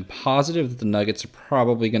am positive that the Nuggets are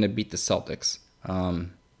probably going to beat the Celtics.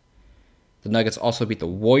 The Nuggets also beat the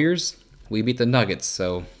Warriors. We beat the Nuggets,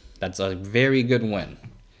 so That's a very good win.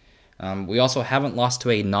 We also haven't lost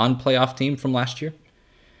to a non-playoff team from last year.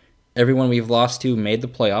 Everyone we've lost to made the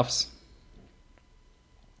playoffs.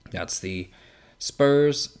 That's the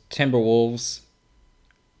Spurs, Timberwolves.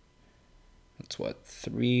 That's what,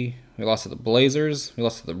 3? We lost to the Blazers, we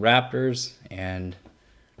lost to the Raptors, and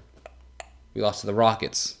we lost to the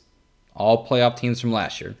Rockets. All playoff teams from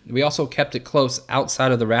last year. We also kept it close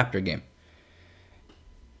outside of the Raptor game.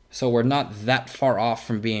 So we're not that far off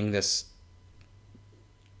from being this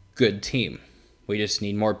good team. We just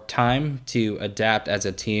need more time to adapt as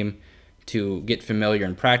a team, to get familiar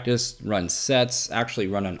in practice, run sets, actually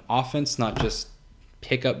run an offense, not just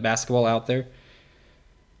pick up basketball out there.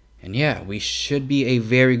 And yeah, we should be a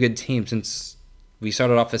very good team since we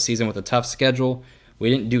started off the season with a tough schedule. We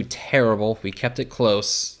didn't do terrible. We kept it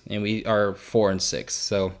close, and we are 4-6.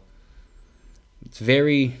 So it's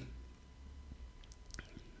very,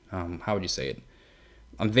 how would you say it?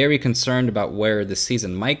 I'm very concerned about where the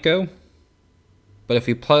season might go. But if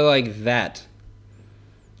we play like that,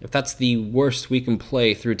 if that's the worst we can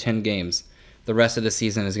play through 10 games, the rest of the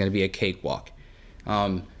season is going to be a cakewalk.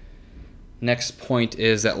 Next point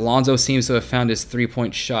is that Lonzo seems to have found his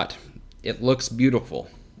three-point shot. It looks beautiful.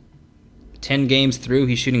 10 games through,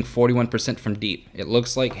 he's shooting 41% from deep. It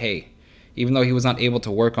looks like, hey, even though he was not able to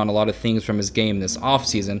work on a lot of things from his game this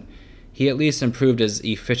offseason, he at least improved his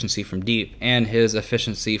efficiency from deep and his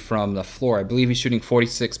efficiency from the floor. I believe he's shooting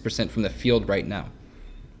 46% from the field right now.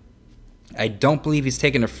 I don't believe he's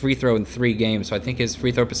taken a free throw in 3 games, so I think his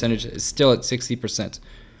free throw percentage is still at 60%.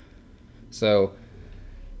 So,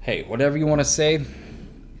 hey, whatever you want to say,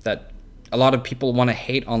 that a lot of people want to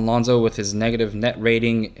hate on Lonzo with his negative net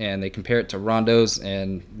rating, and they compare it to Rondo's,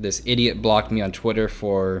 and this idiot blocked me on Twitter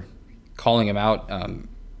for calling him out.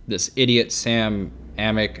 This idiot, Sam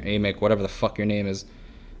Amick, whatever the fuck your name is,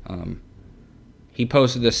 he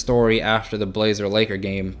posted this story after the Blazer-Laker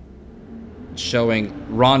game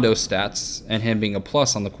showing Rondo's stats and him being a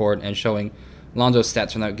plus on the court, and showing Lonzo's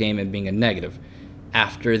stats from that game and being a negative.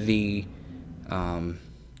 After the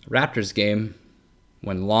Raptors game,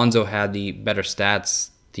 when Lonzo had the better stats,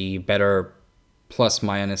 the better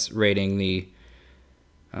plus-minus rating, the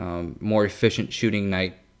more efficient shooting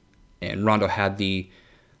night, and Rondo had the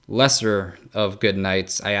lesser of good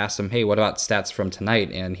nights, I asked him, hey, what about stats from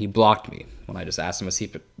tonight? And he blocked me when I just asked him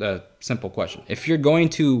a simple question. If you're going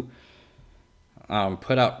to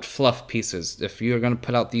put out fluff pieces, if you're going to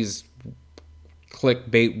put out these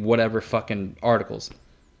clickbait whatever fucking articles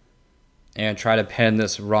and try to pen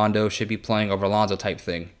this Rondo should be playing over Lonzo type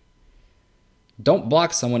thing, don't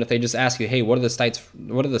block someone if they just ask you, hey, what are the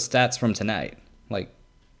stats from tonight? Like,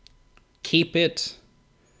 keep that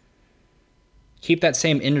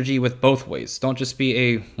same energy with both ways. Don't just be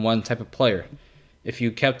a one type of player. If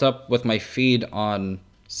you kept up with my feed on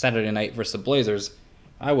Saturday night versus the Blazers,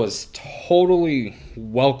 I was totally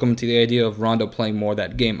welcome to the idea of Rondo playing more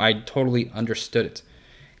that game. I totally understood it.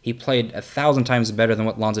 He played 1,000 times better than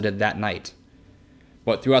what Lonzo did that night.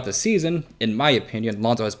 But throughout the season, in my opinion,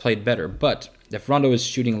 Lonzo has played better. But if Rondo is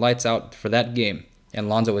shooting lights out for that game and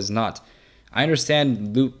Lonzo is not, I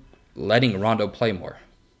understand Luke letting Rondo play more.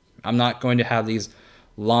 I'm not going to have these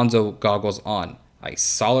Lonzo goggles on. I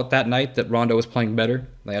saw it that night that Rondo was playing better.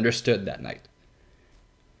 I understood that night.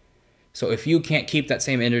 So if you can't keep that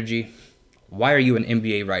same energy, why are you an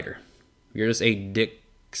NBA writer? You're just a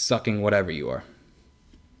dick-sucking whatever you are.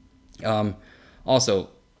 Also,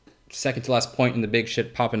 second to last point in the big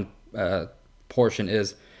shit popping portion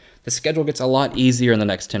is the schedule gets a lot easier in the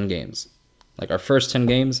next 10 games. Like our first 10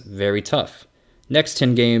 games, very tough. Next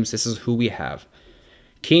 10 games, this is who we have.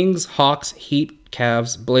 Kings, Hawks, Heat,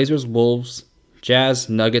 Cavs, Blazers, Wolves, Jazz,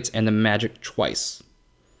 Nuggets, and the Magic twice.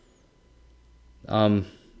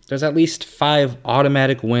 There's at least 5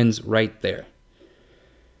 automatic wins right there.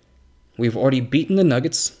 We've already beaten the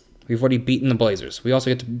Nuggets. We've already beaten the Blazers. We also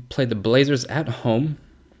get to play the Blazers at home.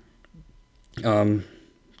 The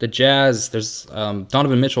Jazz, there's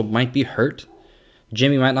Donovan Mitchell might be hurt.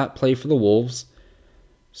 Jimmy might not play for the Wolves.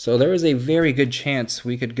 So there is a very good chance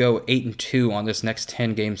we could go 8-2 on this next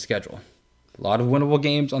 10-game schedule. A lot of winnable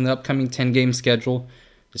games on the upcoming 10-game schedule.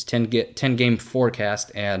 Just 10-game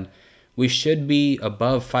forecast, and we should be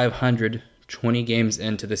above 500 20 games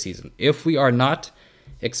into the season. If we are not,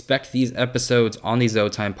 expect these episodes on the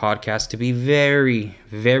Zotime podcast to be very,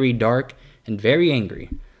 very dark and very angry.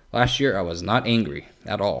 Last year, I was not angry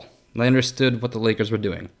at all. I understood what the Lakers were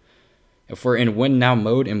doing. If we're in win-now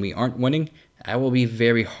mode and we aren't winning, that will be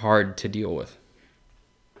very hard to deal with.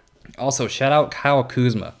 Also, shout out Kyle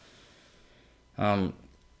Kuzma.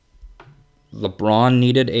 LeBron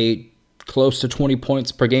needed a close to 20 points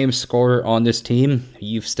per game scorer on this team,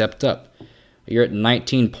 you've stepped up. You're at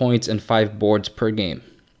 19 points and 5 boards per game.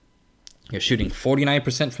 You're shooting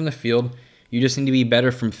 49% from the field. You just need to be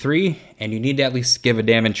better from 3, and you need to at least give a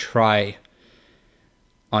damn and try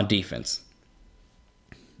on defense.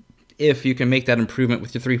 If you can make that improvement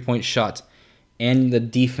with your 3-point shot and the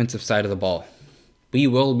defensive side of the ball, we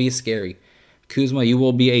will be scary. Kuzma, you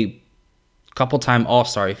will be a couple-time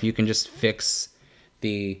All-Star if you can just fix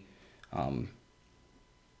the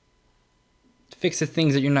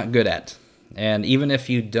things that you're not good at. And even if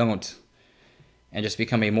you don't, and just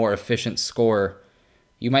become a more efficient scorer,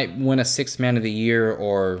 you might win a 6th man of the year,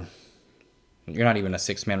 or you're not even a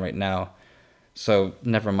 6th man right now, so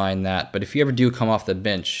never mind that. But if you ever do come off the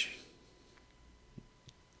bench,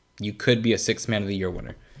 you could be a 6th man of the year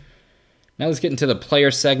winner. Now let's get into the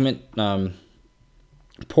player segment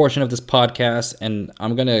portion of this podcast, and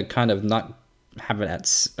I'm going to kind of not have it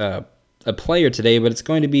at a player today, but it's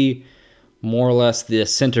going to be more or less the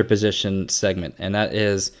center position segment, and that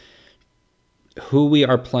is who we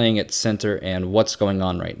are playing at center and what's going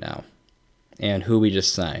on right now, and who we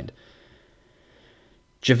just signed.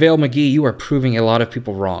 JaVale McGee, you are proving a lot of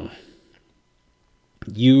people wrong.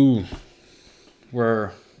 You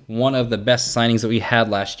were one of the best signings that we had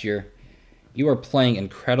last year. You are playing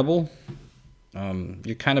incredible.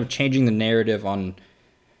 You're kind of changing the narrative on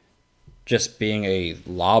just being a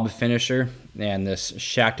lob finisher and this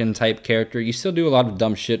Shaqtin type character. You still do a lot of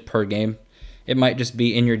dumb shit per game. It might just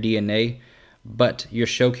be in your DNA, but you're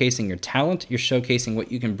showcasing your talent. You're showcasing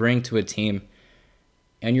what you can bring to a team,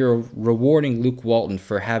 and you're rewarding Luke Walton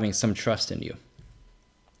for having some trust in you.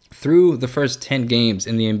 Through the first 10 games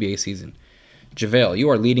in the NBA season, JaVale, you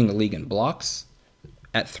are leading the league in blocks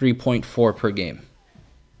at 3.4 per game.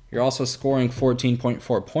 You're also scoring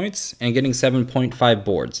 14.4 points and getting 7.5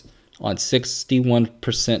 boards on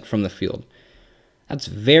 61% from the field. That's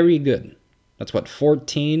very good. That's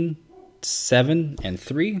 14, 7, and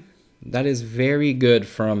 3. That is very good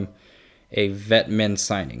from a vet men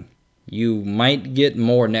signing. You might get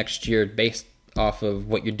more next year based off of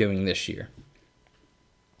what you're doing this year.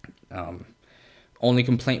 Only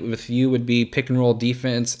complaint with you would be pick and roll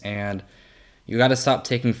defense, and you got to stop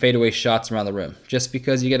taking fadeaway shots around the rim. Just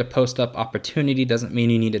because you get a post-up opportunity doesn't mean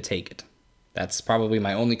you need to take it. That's probably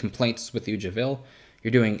my only complaints with you, JaVale.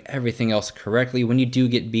 You're doing everything else correctly. When you do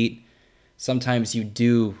get beat, sometimes you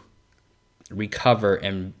do recover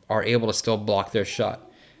and are able to still block their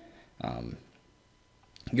shot.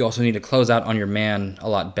 You also need to close out on your man a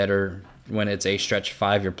lot better when it's a stretch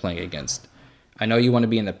 5 you're playing against. I know you want to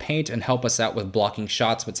be in the paint and help us out with blocking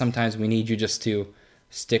shots, but sometimes we need you just to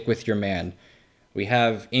stick with your man. We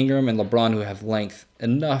have Ingram and LeBron who have length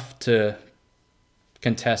enough to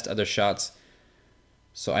contest other shots.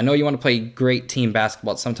 So I know you want to play great team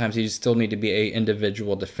basketball. Sometimes you still need to be an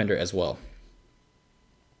individual defender as well.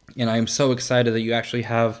 And I am so excited that you actually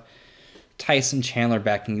have Tyson Chandler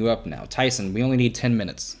backing you up now. Tyson, we only need 10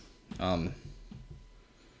 minutes.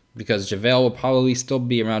 Because JaVale will probably still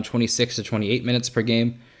be around 26 to 28 minutes per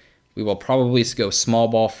game. We will probably go small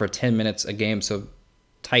ball for 10 minutes a game. So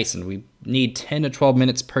Tyson, we need 10 to 12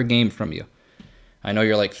 minutes per game from you. I know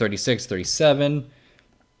you're like 36, 37.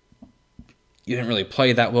 You didn't really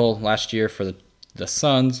play that well last year for the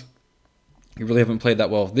Suns. You really haven't played that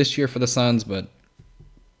well this year for the Suns, but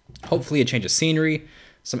hopefully a change of scenery,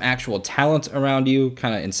 some actual talent around you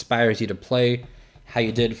kind of inspires you to play how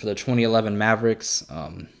you did for the 2011 Mavericks.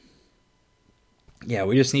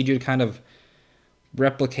 We just need you to kind of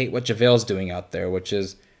replicate what JaVale's doing out there, which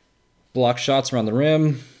is block shots around the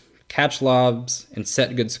rim, catch lobs, and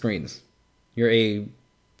set good screens. You're a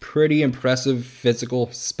pretty impressive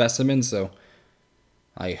physical specimen, so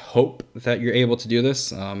I hope that you're able to do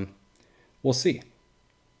this. We'll see.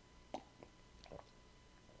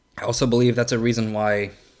 I also believe that's a reason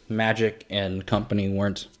why Magic and company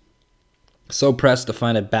weren't so pressed to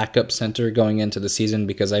find a backup center going into the season,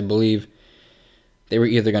 because I believe they were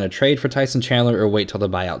either going to trade for Tyson Chandler or wait till the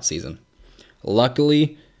buyout season.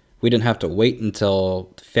 Luckily, we didn't have to wait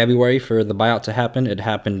until February for the buyout to happen. It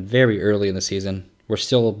happened very early in the season. We're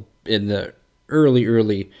still in the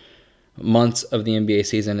early months of the NBA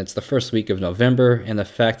season. It's the first week of November, and the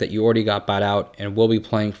fact that you already got bought out and will be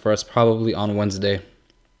playing for us probably on Wednesday.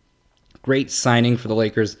 Great signing for the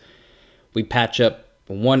Lakers. We patch up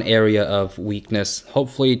one area of weakness.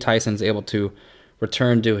 Hopefully Tyson's able to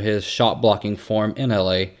return to his shot blocking form in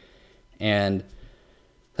LA. And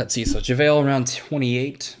let's see, so JaVale around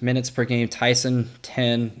 28 minutes per game, Tyson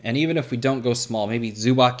 10. And even if we don't go small, maybe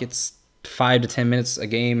Zubac gets 5 to 10 minutes a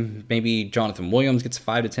game. Maybe Jonathan Williams gets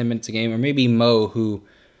 5 to 10 minutes a game. Or maybe Mo, who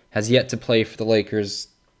has yet to play for the Lakers,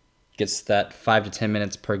 Gets that 5 to 10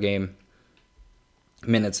 minutes per game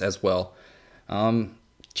minutes as well.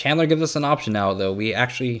 Chandler gives us an option now, though. We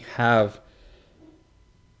actually have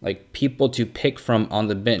like people to pick from on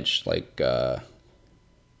the bench. Like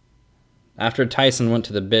after Tyson went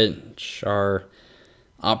to the bench, our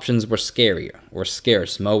options were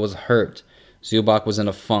scarce. Mo was hurt. Zubac was in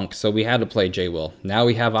a funk, so we had to play J. Will. Now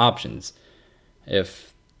we have options.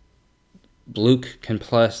 If Luke can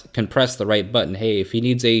press the right button, hey, if he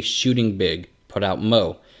needs a shooting big, put out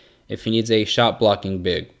Mo. If he needs a shot blocking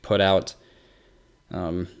big, put out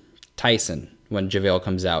Tyson when JaVale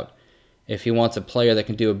comes out. If he wants a player that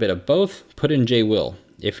can do a bit of both, put in J. Will.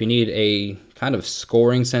 If you need a kind of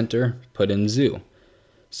scoring center, put in Zoo.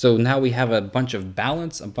 So now we have a bunch of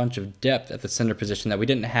balance, a bunch of depth at the center position that we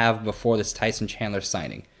didn't have before this Tyson Chandler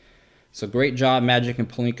signing. So great job, Magic and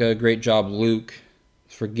Pelinka. Great job, Luke,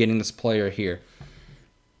 for getting this player here.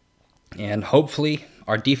 And hopefully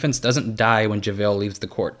our defense doesn't die when JaVale leaves the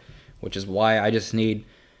court, which is why I just need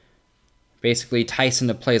basically Tyson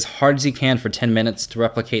to play as hard as he can for 10 minutes to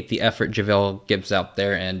replicate the effort JaVale gives out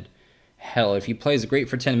there. And hell, if he plays great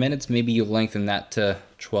for 10 minutes, maybe you lengthen that to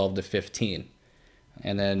 12 to 15.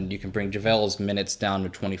 And then you can bring JaVale's minutes down to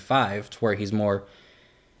 25 to where he's more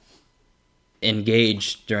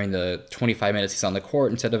engaged during the 25 minutes he's on the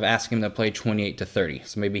court instead of asking him to play 28 to 30.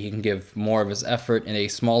 So maybe he can give more of his effort in a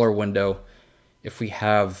smaller window if we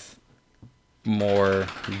have more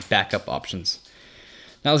backup options.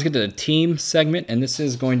 Now let's get to the team segment, and this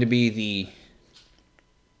is going to be the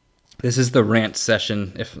rant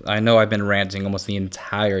session. If I know I've been ranting almost the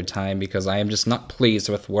entire time because I am just not pleased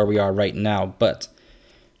with where we are right now,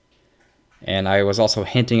 and I was also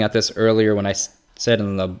hinting at this earlier when I said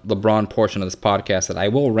in the LeBron portion of this podcast that I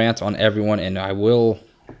will rant on everyone and I will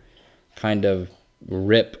kind of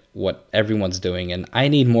rip what everyone's doing, and I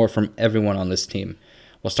need more from everyone on this team.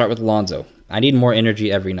 We'll start with Lonzo. I need more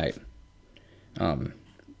energy every night.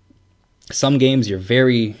 Some games you're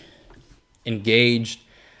very engaged,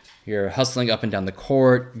 you're hustling up and down the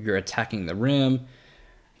court, you're attacking the rim,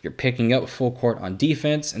 you're picking up full court on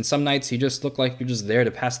defense, and some nights you just look like you're just there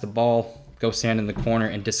to pass the ball, go stand in the corner,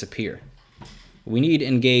 and disappear. We need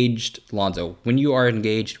engaged Lonzo. When you are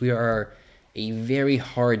engaged, we are a very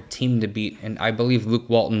hard team to beat, and I believe Luke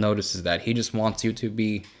Walton notices that. He just wants you to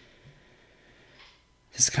be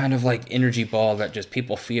this kind of like energy ball that just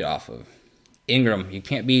people feed off of. Ingram, you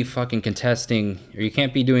can't be fucking contesting, or you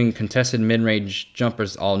can't be doing contested mid-range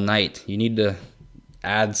jumpers all night. You need to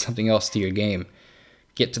add something else to your game.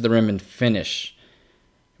 Get to the rim and finish.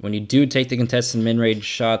 When you do take the contested mid-range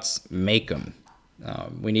shots, make them.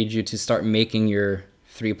 We need you to start making your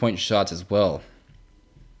three-point shots as well.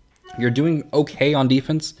 You're doing okay on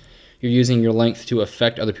defense. You're using your length to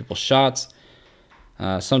affect other people's shots.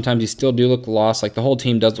 Sometimes you still do look lost. Like the whole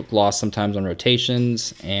team does look lost sometimes on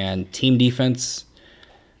rotations and team defense.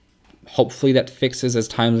 Hopefully that fixes as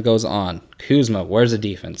time goes on. Kuzma, where's the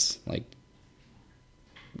defense? Like,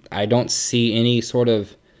 I don't see any sort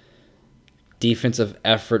of defensive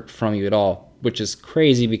effort from you at all, which is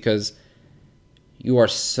crazy because you are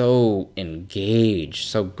so engaged,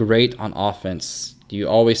 so great on offense. You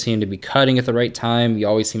always seem to be cutting at the right time. You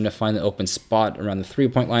always seem to find the open spot around the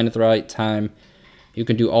three-point line at the right time. You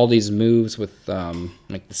can do all these moves with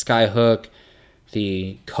like the sky hook,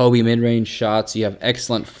 the Kobe mid-range shots. You have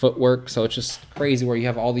excellent footwork, so it's just crazy where you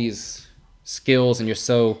have all these skills and you're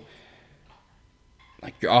so,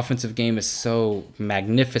 like, your offensive game is so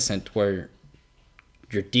magnificent where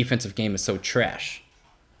your defensive game is so trash.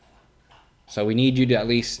 So we need you to at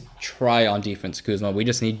least try on defense, Kuzma. We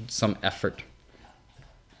just need some effort.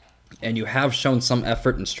 And you have shown some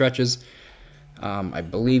effort in stretches. I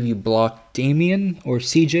believe you blocked Damian or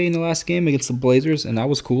CJ in the last game against the Blazers, and that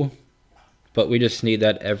was cool. But we just need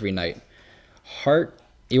that every night. Hart,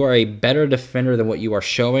 you are a better defender than what you are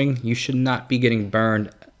showing. You should not be getting burned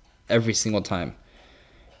every single time.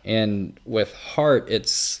 And with Hart,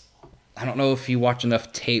 I don't know if you watch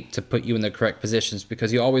enough tape to put you in the correct positions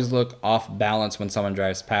because you always look off balance when someone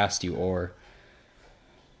drives past you, or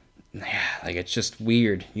like it's just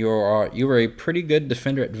weird. You are a pretty good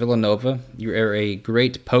defender at Villanova. You are a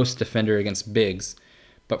great post defender against bigs,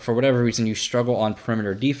 but for whatever reason you struggle on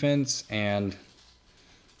perimeter defense, and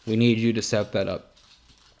we need you to set that up.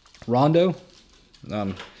 Rondo,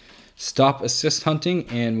 stop assist hunting,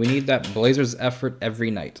 and we need that Blazers effort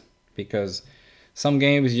every night because some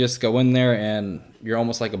games you just go in there and you're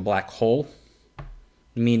almost like a black hole,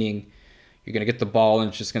 meaning you're going to get the ball and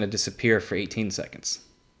it's just going to disappear for 18 seconds.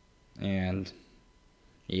 And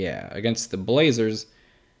yeah, against the Blazers,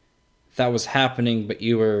 that was happening, but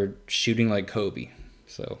you were shooting like Kobe.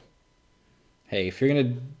 So, hey, if you're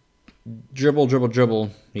going to dribble, dribble,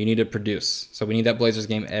 dribble. You need to produce. So we need that Blazers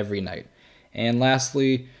game every night. And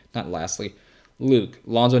Luke,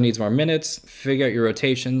 Lonzo needs more minutes. Figure out your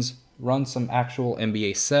rotations. Run some actual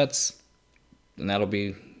NBA sets. And that'll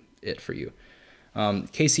be it for you.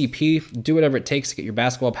 KCP, do whatever it takes to get your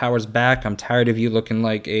basketball powers back. I'm tired of you looking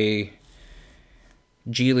like a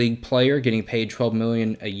G League player getting paid $12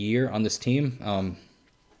 million a year on this team.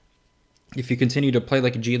 If you continue to play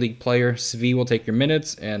like a G League player, Svi will take your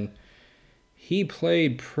minutes, and he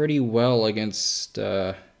played pretty well against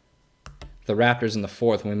the Raptors in the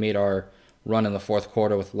fourth when we made our run in the fourth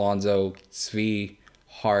quarter with Lonzo, Svi,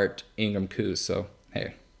 Hart, Ingram, Kuz. So,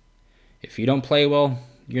 hey, if you don't play well,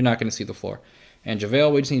 you're not going to see the floor. And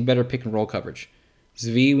JaVale, we just need better pick and roll coverage.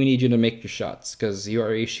 Svi, we need you to make your shots because you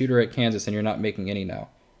are a shooter at Kansas and you're not making any now.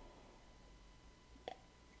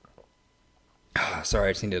 Sorry,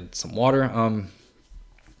 I just needed some water.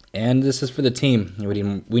 And this is for the team.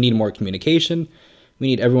 We need more communication. We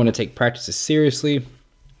need everyone to take practices seriously.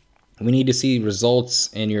 We need to see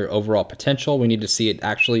results in your overall potential. We need to see it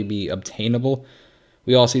actually be obtainable.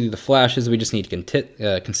 We all see the flashes. We just need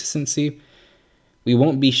consistency. We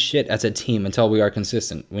won't be shit as a team until we are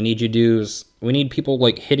consistent. We need people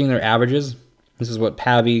like hitting their averages. This is what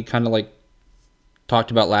Pavi kind of like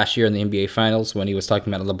talked about last year in the NBA Finals when he was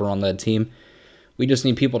talking about a LeBron-led team. We just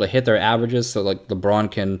need people to hit their averages so like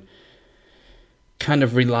LeBron can kind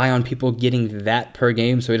of rely on people getting that per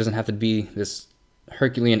game so he doesn't have to be this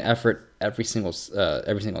Herculean effort every single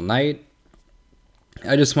night.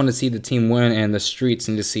 I just want to see the team win, and the streets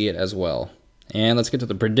need to see it as well. And let's get to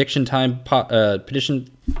the prediction time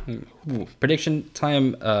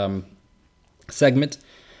segment.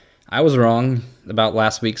 I was wrong about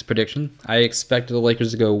last week's prediction. I expected the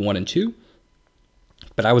Lakers to go 1-2,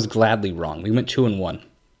 but I was gladly wrong. We went 2-1.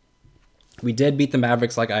 We did beat the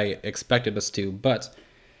Mavericks like I expected us to, but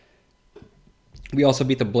we also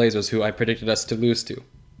beat the Blazers, who I predicted us to lose to.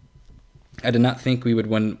 I did not think we would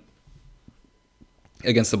win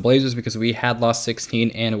against the Blazers because we had lost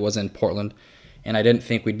 16 and it was in Portland. And I didn't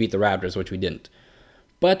think we'd beat the Raptors, which we didn't.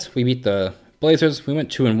 But we beat the Blazers. We went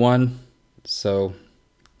 2-1. So,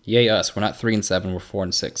 yay us. We're not 3-7. We're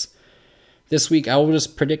 4-6. This week, I will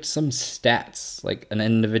just predict some stats, like an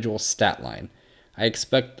individual stat line. I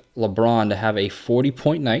expect LeBron to have a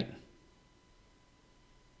 40-point night,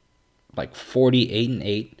 like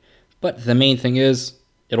 48-8. But the main thing is,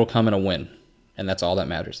 it'll come in a win. And that's all that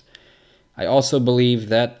matters. I also believe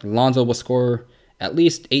that Lonzo will score at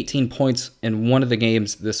least 18 points in one of the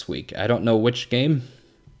games this week. I don't know which game,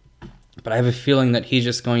 but I have a feeling that he's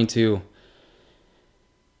just going to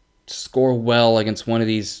score well against one of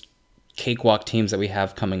these cakewalk teams that we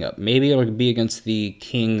have coming up. Maybe it'll be against the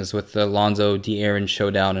Kings with the Lonzo De'Aaron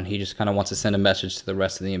showdown, and he just kind of wants to send a message to the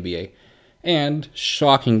rest of the NBA. And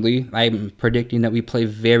shockingly, I'm predicting that we play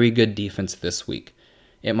very good defense this week.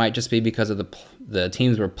 It might just be because of the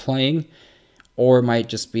teams we're playing, or it might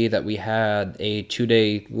just be that we had a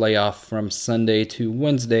 2-day layoff from Sunday to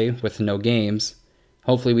Wednesday with no games.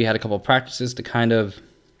 Hopefully we had a couple of practices to kind of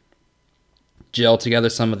gel together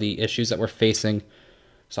some of the issues that we're facing.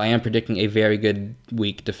 So I am predicting a very good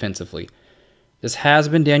week defensively. This has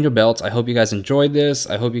been Daniel Belts. I hope you guys enjoyed this.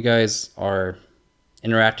 I hope you guys are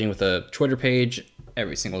interacting with the Twitter page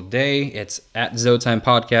every single day. It's at Zotime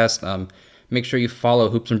Podcast. Make sure you follow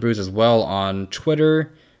Hoops and Brews as well on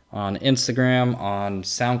Twitter, on Instagram, on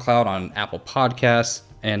SoundCloud, on Apple Podcasts,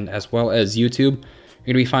 and as well as YouTube. You're going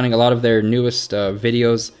to be finding a lot of their newest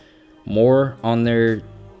videos more on their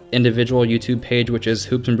individual YouTube page, which is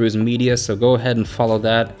Hoops and Brews Media. So go ahead and follow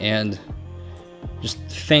that, and just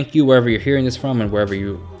thank you wherever you're hearing this from and wherever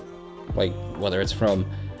you, like, whether it's from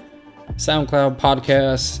SoundCloud,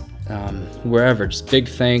 podcasts, wherever. Just big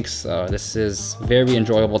thanks. This is very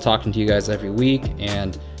enjoyable talking to you guys every week,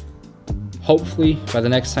 and hopefully by the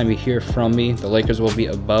next time you hear from me, the Lakers will be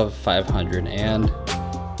above 500. And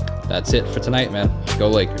that's it for tonight, man. Go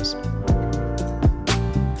Lakers.